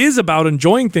 life is about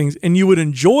enjoying things, and you would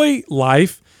enjoy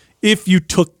life if you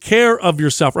took care of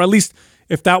yourself, or at least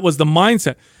if that was the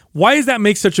mindset. Why does that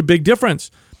make such a big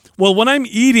difference? Well, when I'm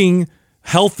eating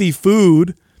healthy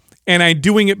food and I'm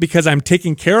doing it because I'm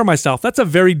taking care of myself, that's a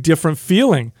very different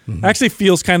feeling. Mm-hmm. It actually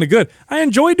feels kind of good. I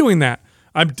enjoy doing that.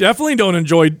 I definitely don't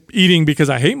enjoy eating because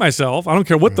I hate myself. I don't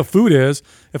care what the food is.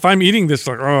 If I'm eating this,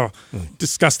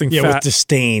 disgusting fat. Yeah, with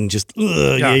disdain, just,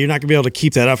 you're not going to be able to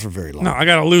keep that up for very long. No, I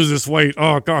got to lose this weight.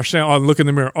 Oh, gosh, now I look in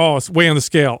the mirror. Oh, it's way on the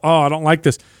scale. Oh, I don't like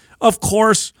this. Of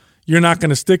course, you're not going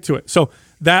to stick to it. So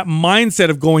that mindset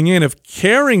of going in, of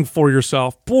caring for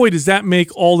yourself, boy, does that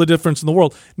make all the difference in the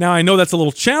world. Now, I know that's a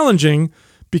little challenging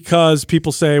because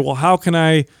people say, well, how can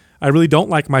I really don't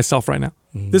like myself right now.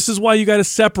 Mm-hmm. This is why you got to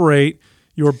separate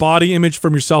your body image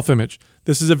from your self-image.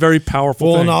 This is a very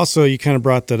powerful thing. And also you kind of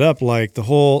brought that up, like the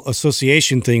whole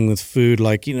association thing with food.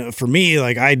 Like, for me,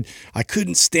 like I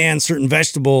couldn't stand certain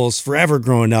vegetables forever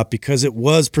growing up because it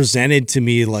was presented to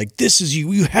me like, this is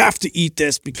you have to eat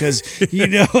this because, if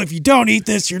you don't eat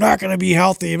this, you're not going to be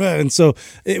healthy. And so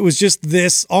it was just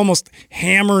this almost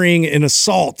hammering and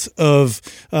assault of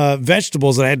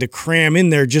vegetables that I had to cram in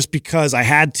there just because I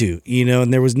had to,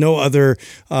 and there was no other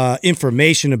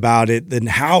information about it than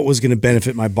how it was going to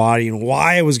benefit my body and why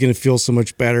I was going to feel so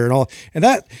much better and all. And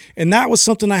that was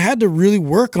something I had to really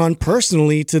work on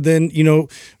personally to then,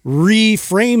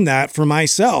 reframe that for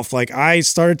myself. Like I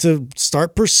started to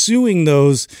pursuing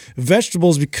those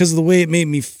vegetables because of the way it made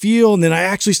me feel. And then I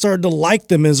actually started to like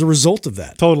them as a result of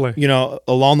that. Totally.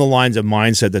 Along the lines of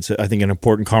mindset, that's, I think, an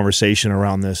important conversation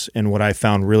around this. And what I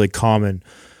found really common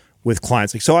with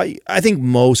clients. So I think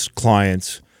most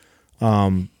clients,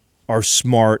 are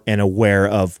smart and aware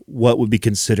of what would be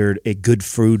considered a good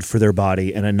food for their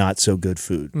body and a not so good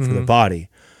food for the body.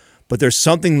 But there's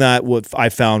something that what I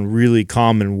found really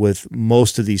common with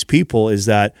most of these people is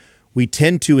that we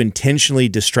tend to intentionally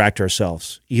distract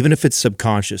ourselves, even if it's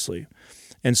subconsciously.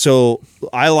 And so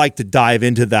I like to dive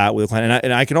into that with a client.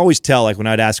 And I can always tell, like when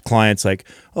I'd ask clients like,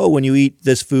 oh, when you eat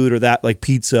this food or that, like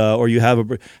pizza, or you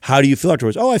have how do you feel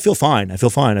afterwards? Oh, I feel fine. I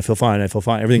feel fine. I feel fine. I feel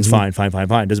fine. Everything's fine.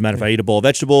 Doesn't matter if I eat a bowl of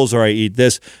vegetables or I eat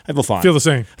this. I feel fine. Feel the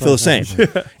same. I feel the same.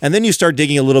 And then you start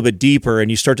digging a little bit deeper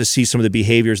and you start to see some of the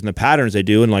behaviors and the patterns they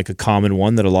do. And like a common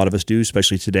one that a lot of us do,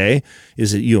 especially today,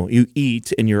 is that you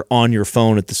eat and you're on your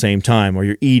phone at the same time, or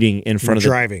you're eating in front of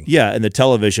driving. and the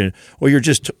television, or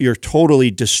you're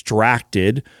totally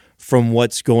distracted from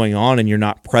what's going on and you're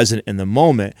not present in the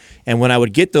moment. And when I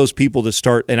would get those people to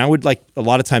start, and I would like a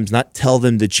lot of times not tell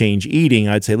them to change eating,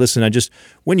 I'd say, listen,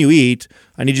 when you eat,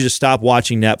 I need you to stop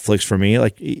watching Netflix for me,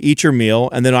 like eat your meal.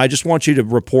 And then I just want you to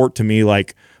report to me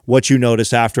like what you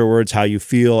notice afterwards, how you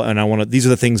feel. And these are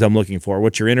the things I'm looking for.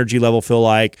 What's your energy level feel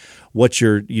like? What's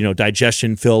your,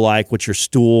 digestion feel like? What's your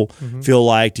stool feel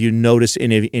like? Do you notice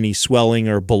any swelling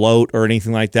or bloat or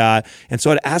anything like that? And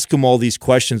so I'd ask them all these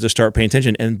questions to start paying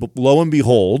attention. And lo and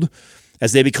behold,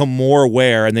 as they become more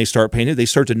aware and they start paying attention, they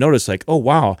start to notice like, oh,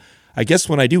 wow, I guess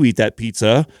when I do eat that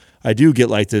pizza, I do get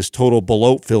like this total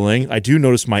bloat feeling. I do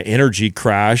notice my energy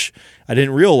crash. I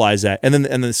didn't realize that. And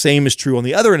then the same is true on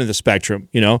the other end of the spectrum.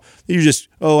 You just,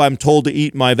 I'm told to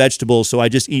eat my vegetables, so I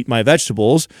just eat my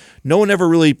vegetables. No one ever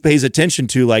really pays attention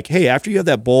to like, hey, after you have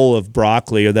that bowl of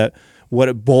broccoli or that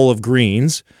bowl of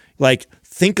greens, like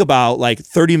think about like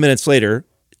 30 minutes later,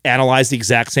 analyze the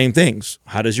exact same things.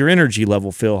 How does your energy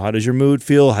level feel? How does your mood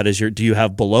feel? Do you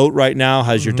have bloat right now?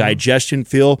 How does your digestion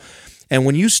feel? And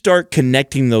when you start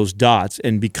connecting those dots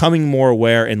and becoming more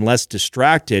aware and less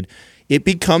distracted, it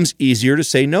becomes easier to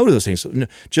say no to those things.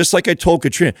 Just like I told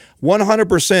Katrina,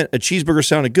 100% a cheeseburger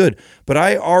sounded good, but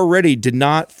I already did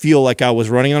not feel like I was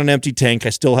running on an empty tank. I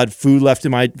still had food left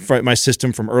in my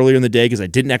system from earlier in the day because I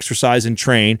didn't exercise and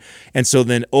train. And so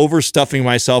then overstuffing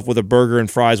myself with a burger and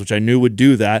fries, which I knew would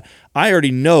do that, I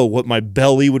already know what my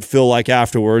belly would feel like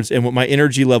afterwards and what my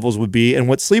energy levels would be and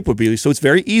what sleep would be. So it's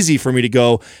very easy for me to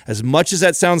go, as much as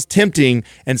that sounds tempting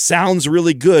and sounds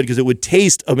really good because it would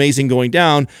taste amazing going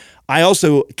down,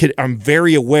 I'm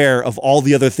very aware of all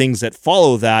the other things that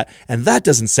follow that, and that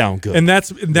doesn't sound good. And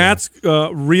that's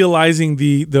realizing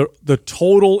the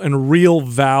total and real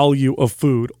value of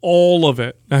food, all of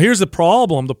it. Now, here's the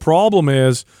problem. The problem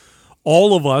is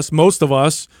all of us, most of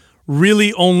us,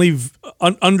 really only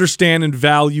understand and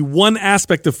value one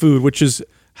aspect of food, which is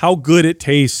how good it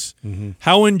tastes,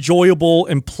 how enjoyable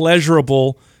and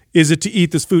pleasurable is it to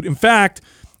eat this food. In fact,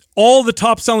 all the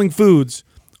top-selling foods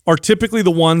are typically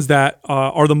the ones that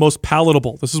are the most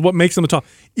palatable. This is what makes them the top.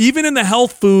 Even in the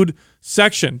health food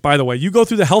section, by the way, you go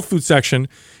through the health food section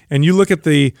and you look at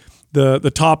the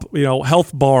top,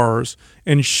 health bars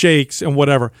and shakes and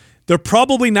whatever. They're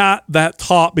probably not that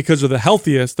top because they're the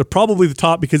healthiest. They're probably the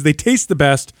top because they taste the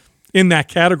best in that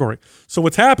category. So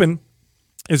what's happened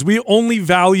is we only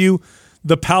value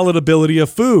the palatability of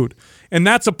food. And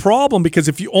that's a problem because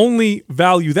if you only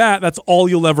value that, that's all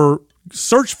you'll ever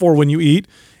search for when you eat.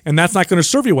 And that's not going to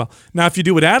serve you well. Now, if you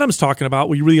do what Adam's talking about,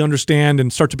 where you really understand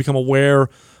and start to become aware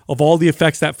of all the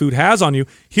effects that food has on you,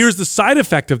 here's the side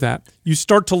effect of that. You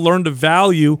start to learn to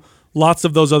value lots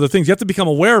of those other things. You have to become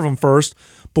aware of them first.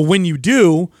 But when you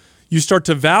do, you start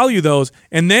to value those.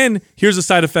 And then here's the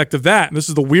side effect of that. And this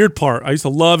is the weird part. I used to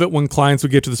love it when clients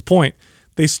would get to this point.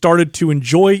 They started to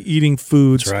enjoy eating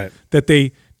foods that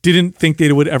they didn't think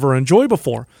they would ever enjoy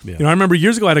before. Yeah. I remember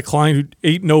years ago I had a client who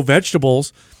ate no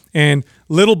vegetables. And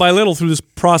little by little, through this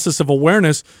process of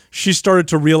awareness, she started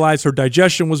to realize her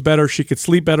digestion was better. She could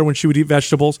sleep better when she would eat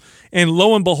vegetables. And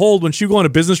lo and behold, when she would go on a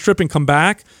business trip and come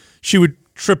back, she would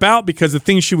trip out because the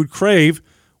thing she would crave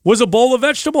was a bowl of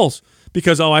vegetables.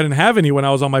 Because, I didn't have any when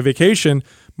I was on my vacation.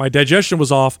 My digestion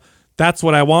was off. That's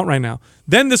what I want right now.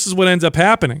 Then this is what ends up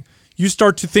happening. You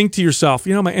start to think to yourself,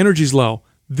 my energy's low.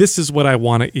 This is what I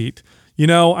want to eat.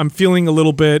 I'm feeling a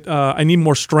little bit, I need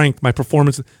more strength, my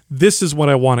performance. This is what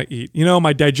I want to eat.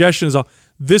 My digestion is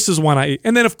off. This is what I eat.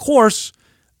 And then, of course,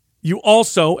 you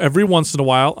also, every once in a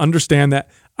while, understand that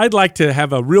I'd like to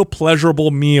have a real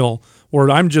pleasurable meal where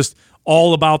I'm just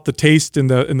all about the taste and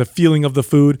the feeling of the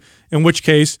food, in which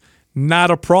case,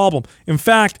 not a problem. In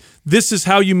fact, this is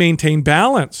how you maintain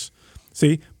balance.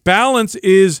 See, balance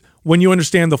is when you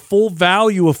understand the full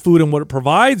value of food and what it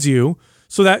provides you.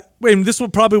 So that, and this is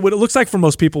probably what it looks like for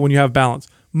most people when you have balance.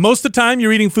 Most of the time,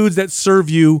 you're eating foods that serve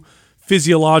you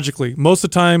physiologically. Most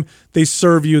of the time, they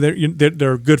serve you,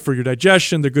 they're good for your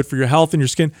digestion, they're good for your health and your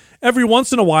skin. Every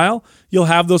once in a while, you'll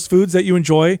have those foods that you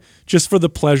enjoy just for the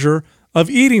pleasure of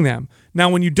eating them. Now,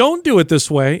 when you don't do it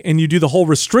this way and you do the whole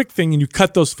restrict thing and you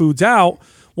cut those foods out,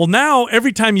 well, now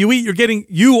every time you eat,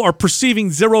 you are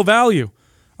perceiving zero value.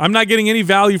 I'm not getting any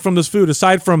value from this food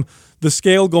aside from the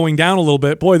scale going down a little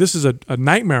bit. Boy, this is a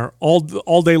nightmare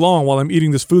all day long while I'm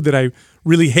eating this food that I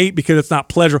really hate because it's not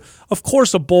pleasurable. Of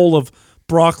course, a bowl of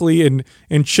broccoli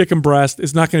and chicken breast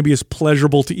is not going to be as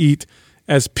pleasurable to eat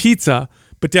as pizza,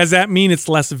 but does that mean it's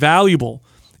less valuable?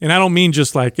 And I don't mean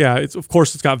just like, yeah, of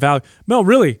course it's got value. No,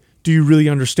 really, do you really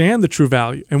understand the true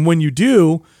value? And when you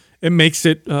do, it makes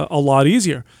it a lot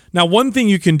easier. Now, one thing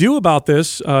you can do about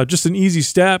this, just an easy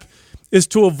step, is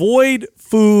to avoid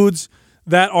foods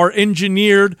that are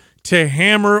engineered to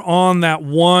hammer on that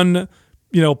one,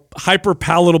 hyper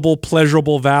palatable,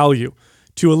 pleasurable value.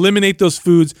 To eliminate those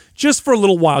foods just for a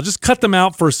little while, just cut them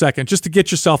out for a second, just to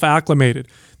get yourself acclimated.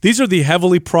 These are the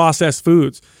heavily processed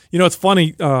foods. It's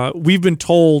funny. We've been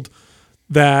told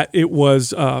that it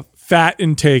was fat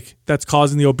intake that's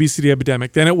causing the obesity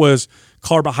epidemic. Then it was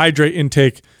carbohydrate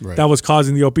intake that was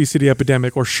causing the obesity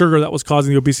epidemic, or sugar that was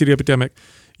causing the obesity epidemic.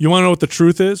 You want to know what the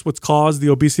truth is? What's caused the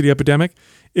obesity epidemic?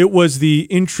 It was the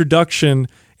introduction,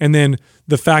 and then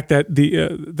the fact that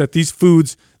that these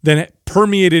foods then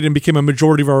permeated and became a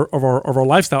majority of our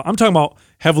lifestyle. I'm talking about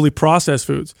heavily processed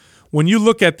foods. When you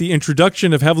look at the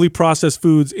introduction of heavily processed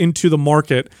foods into the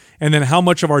market, and then how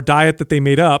much of our diet that they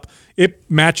made up, it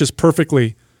matches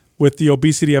perfectly with the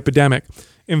obesity epidemic.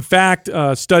 In fact,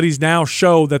 studies now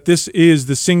show that this is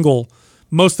the single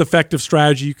most effective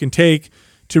strategy you can take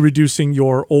to reducing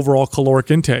your overall caloric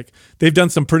intake. They've done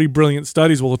some pretty brilliant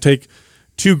studies where they'll take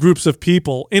two groups of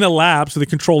people in a lab, so they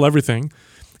control everything,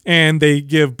 and they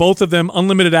give both of them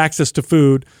unlimited access to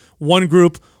food. One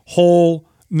group, whole,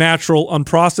 natural,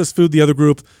 unprocessed food. The other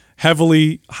group,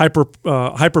 heavily hyper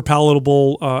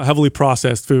palatable, heavily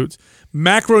processed foods.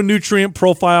 Macronutrient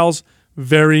profiles,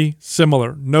 very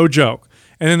similar, no joke.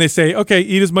 And then they say, okay,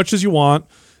 eat as much as you want.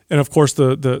 And of course,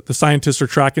 the scientists are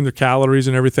tracking their calories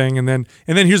and everything. And then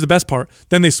here's the best part.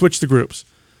 Then they switch the groups,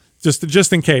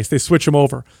 just in case they switch them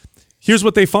over. Here's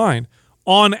what they find.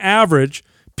 On average,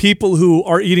 people who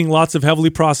are eating lots of heavily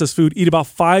processed food eat about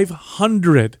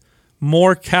 500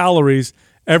 more calories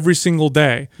every single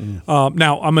day.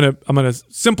 Now, I'm gonna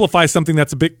simplify something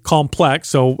that's a bit complex.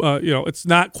 So it's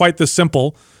not quite this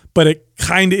simple, but it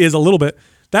kind of is a little bit.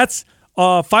 That's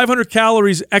 500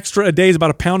 calories extra a day is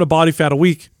about a pound of body fat a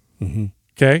week.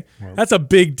 Okay, that's a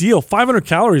big deal. 500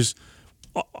 calories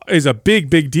is a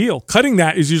big deal. Cutting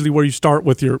that is usually where you start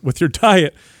with your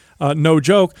diet. No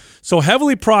joke. So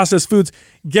heavily processed foods,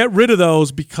 get rid of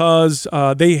those because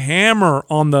they hammer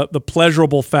on the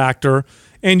pleasurable factor,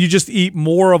 and you just eat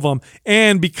more of them.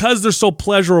 And because they're so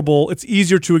pleasurable, it's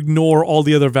easier to ignore all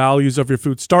the other values of your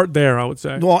food. Start there, I would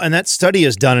say. Well, and that study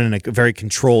is done in a very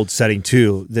controlled setting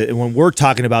too. When we're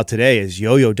talking about today is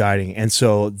yo-yo dieting. And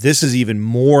so this is even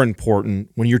more important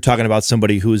when you're talking about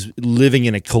somebody who's living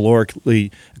in a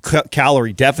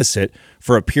calorie deficit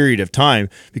for a period of time,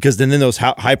 because then those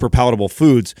hyper palatable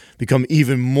foods become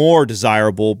even more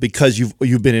desirable because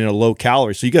you've been in a low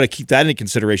calorie. So you got to keep that into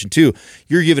consideration too.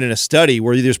 You're given in a study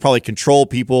where there's probably control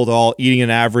people, they're all eating an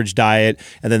average diet,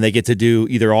 and then they get to do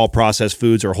either all processed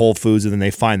foods or whole foods, and then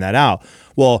they find that out.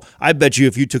 Well, I bet you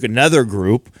if you took another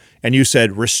group and you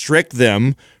said restrict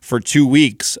them for 2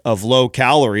 weeks of low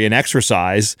calorie and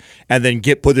exercise, and then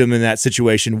put them in that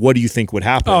situation, what do you think would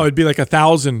happen? Oh, it'd be like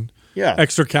 1,000.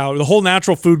 Extra calories. The whole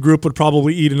natural food group would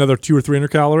probably eat another 200 or 300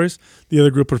 calories. The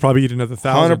other group would probably eat another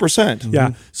 1,000. 100%.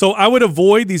 Yeah. So I would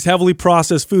avoid these heavily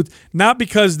processed foods, not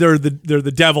because they're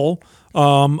the devil,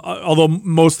 although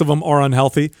most of them are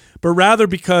unhealthy, but rather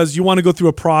because you want to go through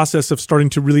a process of starting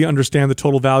to really understand the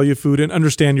total value of food and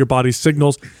understand your body's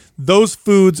signals. Those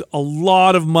foods, a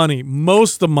lot of money,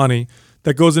 most of the money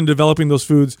that goes into developing those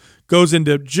foods goes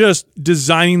into just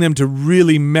designing them to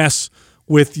really mess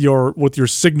with your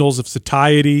signals of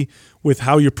satiety, with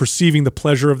how you're perceiving the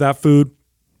pleasure of that food.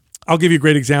 I'll give you a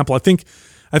great example. I think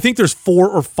there's 4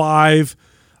 or 5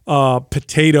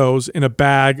 potatoes in a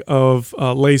bag of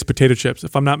Lay's potato chips.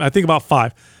 I think about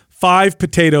 5. 5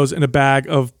 potatoes in a bag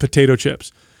of potato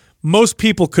chips. Most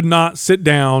people could not sit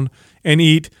down and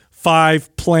eat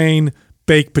 5 plain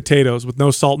baked potatoes with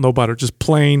no salt, no butter, just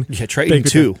plain. Yeah, try eating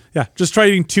 2. Yeah, just try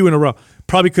eating 2 in a row.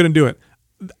 Probably couldn't do it.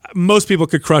 Most people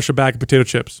could crush a bag of potato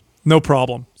chips. No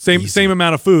problem. Same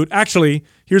amount of food. Actually,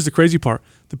 here's the crazy part.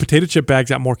 The potato chip bag's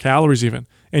got more calories even,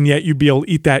 and yet you'd be able to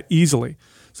eat that easily.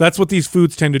 So that's what these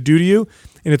foods tend to do to you,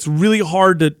 and it's really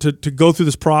hard to go through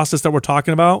this process that we're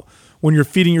talking about when you're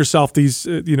feeding yourself these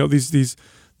foods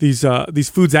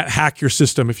that hack your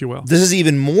system, if you will. This is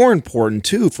even more important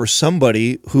too for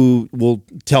somebody who will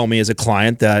tell me as a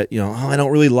client that I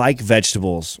don't really like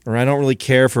vegetables, or I don't really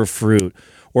care for fruit,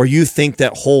 or you think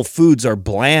that whole foods are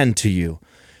bland to you.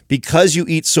 because you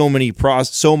eat so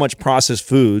much processed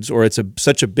foods, or it's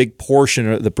such a big portion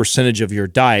of the percentage of your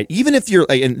diet, even if you're,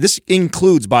 and this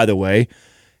includes, by the way,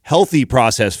 healthy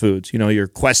processed foods, your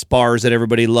Quest bars that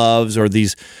everybody loves, or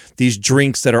these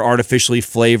drinks that are artificially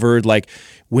flavored. Like,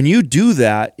 when you do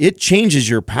that, it changes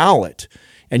your palate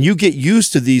and you get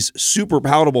used to these super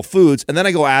palatable foods. And then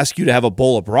I go ask you to have a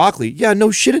bowl of broccoli. Yeah,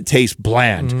 no shit, it tastes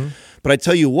bland. Mm-hmm. But I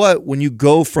tell you what, when you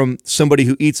go from somebody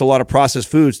who eats a lot of processed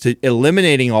foods to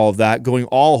eliminating all of that, going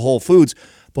all whole foods,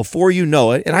 before you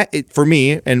know it, and for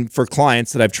me and for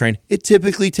clients that I've trained, it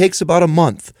typically takes about a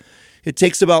month. It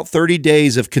takes about 30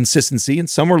 days of consistency, and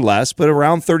some are less, but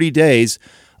around 30 days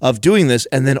of doing this.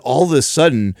 And then all of a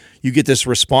sudden you get this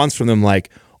response from them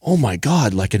like, oh my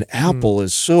God, like an apple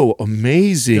is so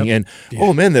amazing. Yep. And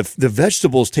oh man, the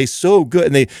vegetables taste so good.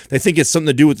 And they think it's something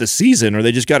to do with the season, or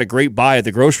they just got a great buy at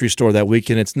the grocery store that week.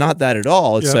 And it's not that at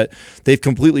all. It's that they've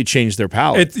completely changed their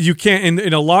palate. You can't,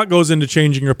 and a lot goes into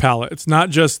changing your palate. It's not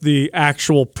just the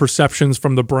actual perceptions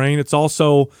from the brain. It's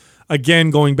also, again,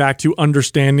 going back to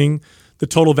understanding the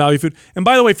total value of food. And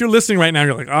by the way, if you're listening right now,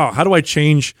 you're like, oh, how do I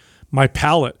change my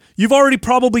palate? You've already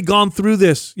probably gone through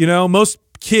this. Most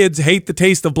kids hate the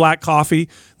taste of black coffee.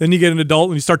 Then you get an adult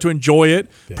and you start to enjoy it,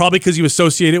 probably because you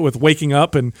associate it with waking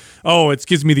up and, it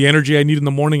gives me the energy I need in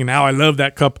the morning, and now I love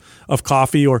that cup of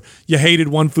coffee. Or you hated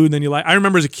one food and then you like. I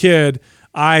remember as a kid,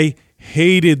 I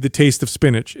hated the taste of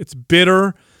spinach. It's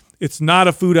bitter. It's not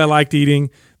a food I liked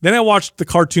eating. Then I watched the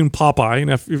cartoon Popeye,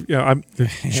 and I'm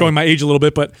showing my age a little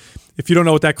bit, but if you don't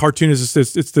know what that cartoon is,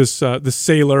 it's this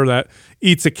sailor that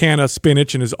eats a can of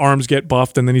spinach and his arms get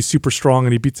buffed, and then he's super strong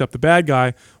and he beats up the bad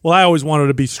guy. Well, I always wanted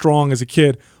to be strong as a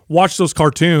kid. Watch those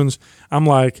cartoons. I'm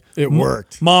like, it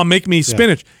worked. Mom, make me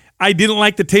spinach. I didn't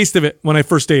like the taste of it when I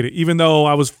first ate it, even though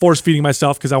I was force feeding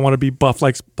myself because I want to be buff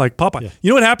like Popeye. Yeah. You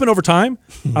know what happened over time?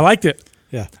 I liked it.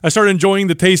 Yeah, I started enjoying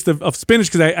the taste of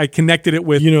spinach because I connected it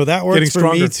with that works getting for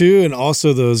stronger. me too, and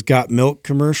also those got milk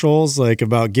commercials, like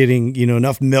about getting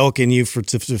enough milk in you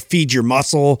to feed your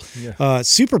muscle. Yeah.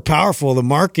 Super powerful, the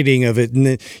marketing of it,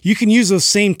 and you can use those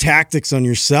same tactics on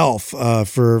yourself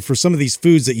for some of these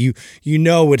foods that you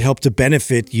would help to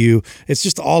benefit you. It's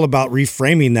just all about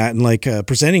reframing that and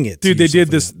presenting it. Dude, they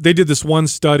did this. They did this one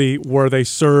study where they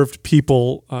served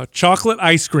people chocolate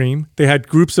ice cream. They had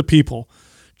groups of people.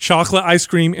 Chocolate ice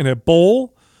cream in a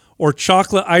bowl, or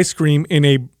chocolate ice cream in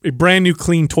a brand new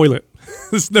clean toilet.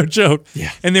 This is no joke.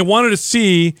 Yeah. And they wanted to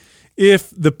see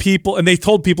if the people, and they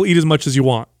told people eat as much as you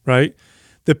want, right?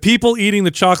 The people eating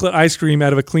the chocolate ice cream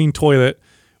out of a clean toilet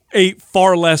ate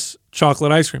far less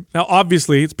chocolate ice cream. Now,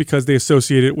 obviously, it's because they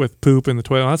associate it with poop in the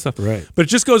toilet and all that stuff. Right. But it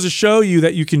just goes to show you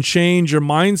that you can change your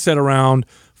mindset around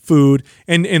food,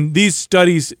 and these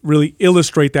studies really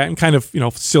illustrate that in kind of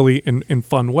silly and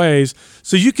fun ways.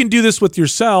 So you can do this with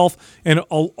yourself, and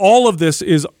all of this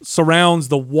surrounds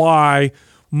the why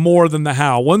more than the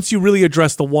how. Once you really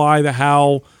address the why, the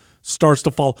how starts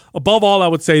to fall. Above all, I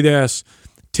would say this: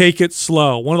 take it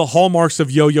slow. One of the hallmarks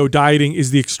of yo-yo dieting is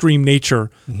the extreme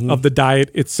nature of the diet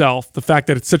itself. The fact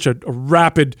that it's such a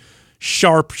rapid,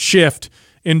 sharp shift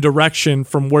in direction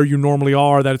from where you normally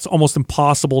are that it's almost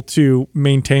impossible to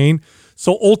maintain.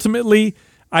 So ultimately,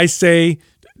 I say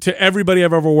to everybody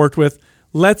I've ever worked with,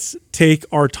 let's take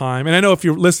our time. And I know if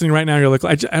you're listening right now, you're like,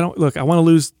 I want to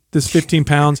lose this 15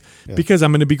 pounds because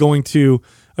I'm going to be going to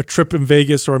a trip in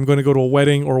Vegas, or I'm going to go to a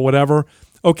wedding or whatever.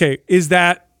 Okay, is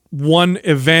that one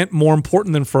event more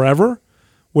important than forever?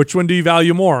 Which one do you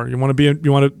value more? You want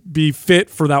to be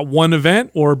fit for that one event,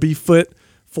 or be fit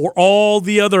for all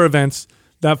the other events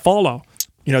that follow?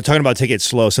 Talking about take it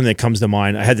slow, something that comes to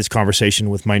mind. I had this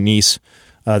conversation with my niece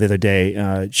the other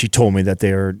day. She told me that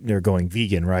they're going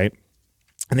vegan, right?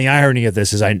 And the irony of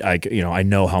this is I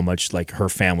know how much her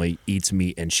family eats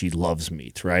meat and she loves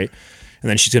meat, right? And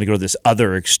then she's going to go to this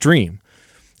other extreme.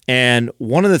 And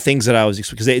one of the things that I was,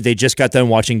 because they just got done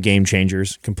watching Game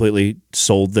Changers, completely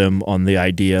sold them on the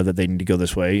idea that they need to go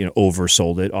this way,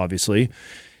 oversold it, obviously.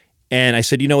 And I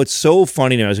said, it's so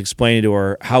funny. And I was explaining to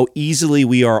her how easily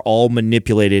we are all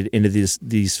manipulated into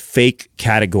these fake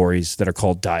categories that are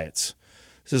called diets.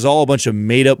 This is all a bunch of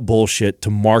made up bullshit to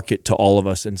market to all of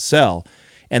us and sell.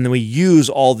 And then we use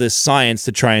all this science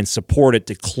to try and support it,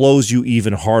 to close you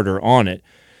even harder on it.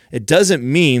 It doesn't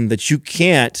mean that you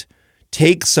can't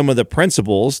take some of the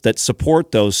principles that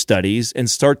support those studies and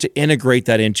start to integrate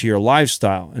that into your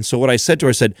lifestyle. And so what I said to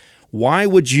her, I said, why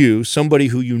would you, somebody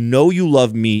who you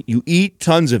love meat, you eat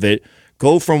tons of it,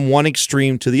 go from one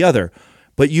extreme to the other?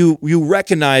 But you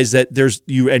recognize that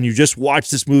you just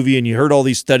watched this movie and you heard all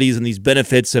these studies and these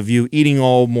benefits of you eating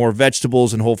all more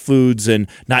vegetables and whole foods and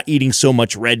not eating so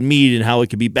much red meat and how it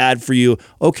could be bad for you.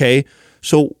 Okay,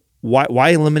 so why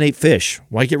eliminate fish?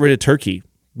 Why get rid of turkey?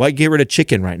 Why get rid of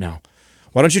chicken right now?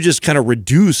 Why don't you just kind of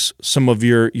reduce some of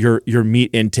your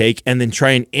meat intake and then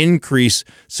try and increase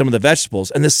some of the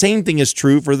vegetables? And the same thing is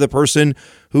true for the person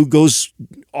who goes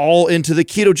all into the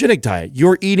ketogenic diet.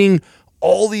 You're eating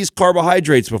all these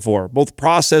carbohydrates before, both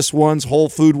processed ones, whole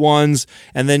food ones,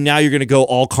 and then now you're going to go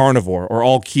all carnivore or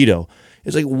all keto.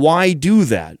 It's like, why do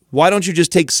that? Why don't you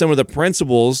just take some of the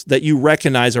principles that you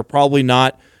recognize are probably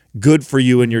not good for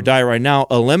you in your diet right now,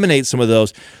 eliminate some of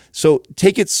those. So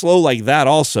take it slow like that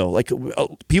also. Like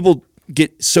people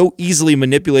get so easily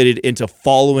manipulated into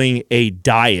following a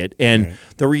diet. And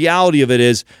the reality of it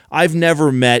is I've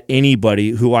never met anybody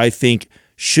who I think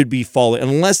should be following,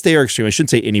 unless they are extreme. I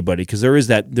shouldn't say anybody, because there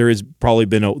is probably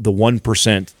been the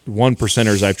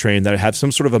 1%ers I've trained that have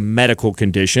some sort of a medical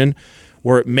condition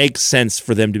where it makes sense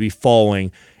for them to be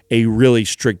following a really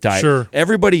strict diet. Sure.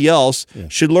 Everybody else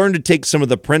should learn to take some of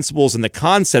the principles and the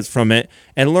concepts from it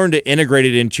and learn to integrate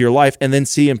it into your life and then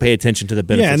see and pay attention to the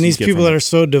benefits. Yeah, and these people that are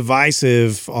so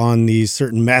divisive on these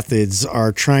certain methods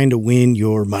are trying to win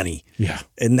your money. Yeah.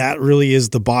 And that really is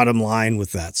the bottom line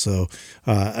with that. So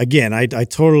again, I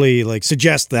totally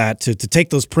suggest that to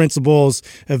take those principles,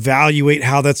 evaluate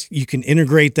how you can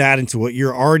integrate that into what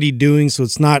you're already doing. So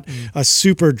it's not a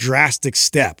super drastic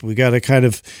step. We got to kind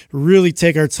of really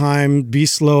take our time, be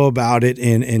slow about it,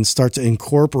 and start to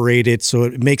incorporate it so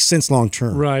it makes sense long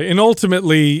term. Right. And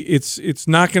ultimately, it's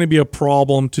not going to be a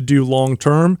problem to do long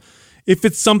term if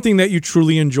it's something that you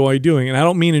truly enjoy doing. And I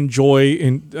don't mean enjoy,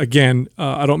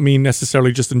 I don't mean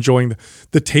necessarily just enjoying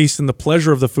the taste and the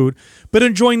pleasure of the food, but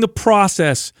enjoying the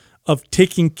process of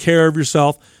taking care of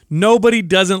yourself. Nobody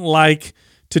doesn't like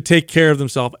to take care of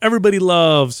themselves. Everybody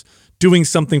loves doing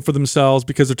something for themselves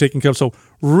because they're taking care of. So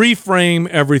reframe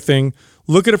everything.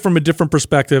 Look at it from a different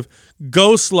perspective.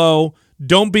 Go slow.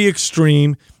 Don't be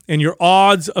extreme. And your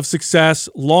odds of success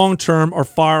long-term are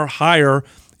far higher.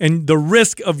 And the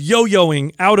risk of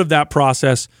yo-yoing out of that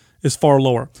process is far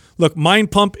lower. Look,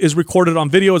 Mind Pump is recorded on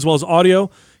video as well as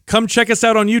audio. Come check us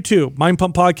out on YouTube, Mind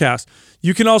Pump Podcast.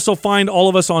 You can also find all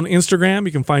of us on Instagram.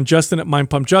 You can find Justin at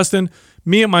Mind Pump Justin,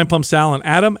 me at Mind Pump Sal, and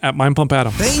Adam at Mind Pump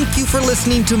Adam. Thank you for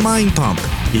listening to Mind Pump.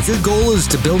 If your goal is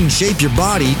to build and shape your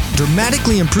body,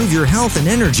 dramatically improve your health and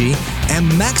energy,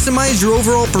 and maximize your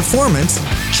overall performance,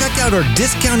 check out our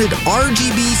discounted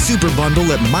RGB Super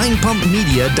Bundle at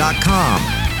mindpumpmedia.com.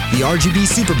 The RGB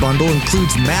Super Bundle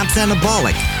includes MAPS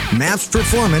Anabolic, MAPS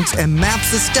Performance, and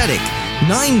MAPS Aesthetic.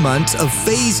 9 months of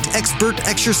phased expert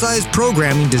exercise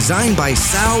programming designed by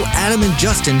Sal, Adam, and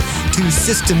Justin to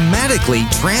systematically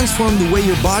transform the way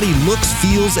your body looks,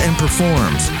 feels, and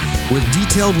performs. With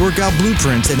detailed workout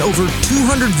blueprints and over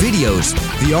 200 videos,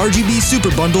 the RGB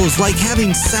Super Bundle is like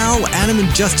having Sal, Adam,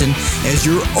 and Justin as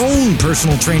your own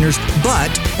personal trainers, but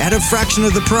at a fraction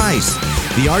of the price.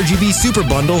 The RGB Super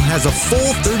Bundle has a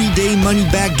full 30-day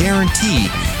money-back guarantee,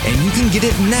 and you can get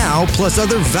it now plus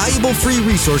other valuable free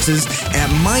resources at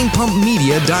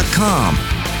mindpumpmedia.com.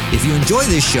 If you enjoy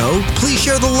this show, please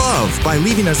share the love by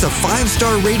leaving us a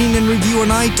 5-star rating and review on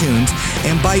iTunes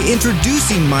and by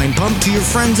introducing Mind Pump to your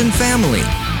friends and family.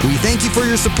 We thank you for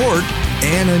your support,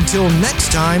 and until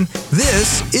next time,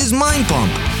 this is Mind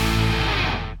Pump.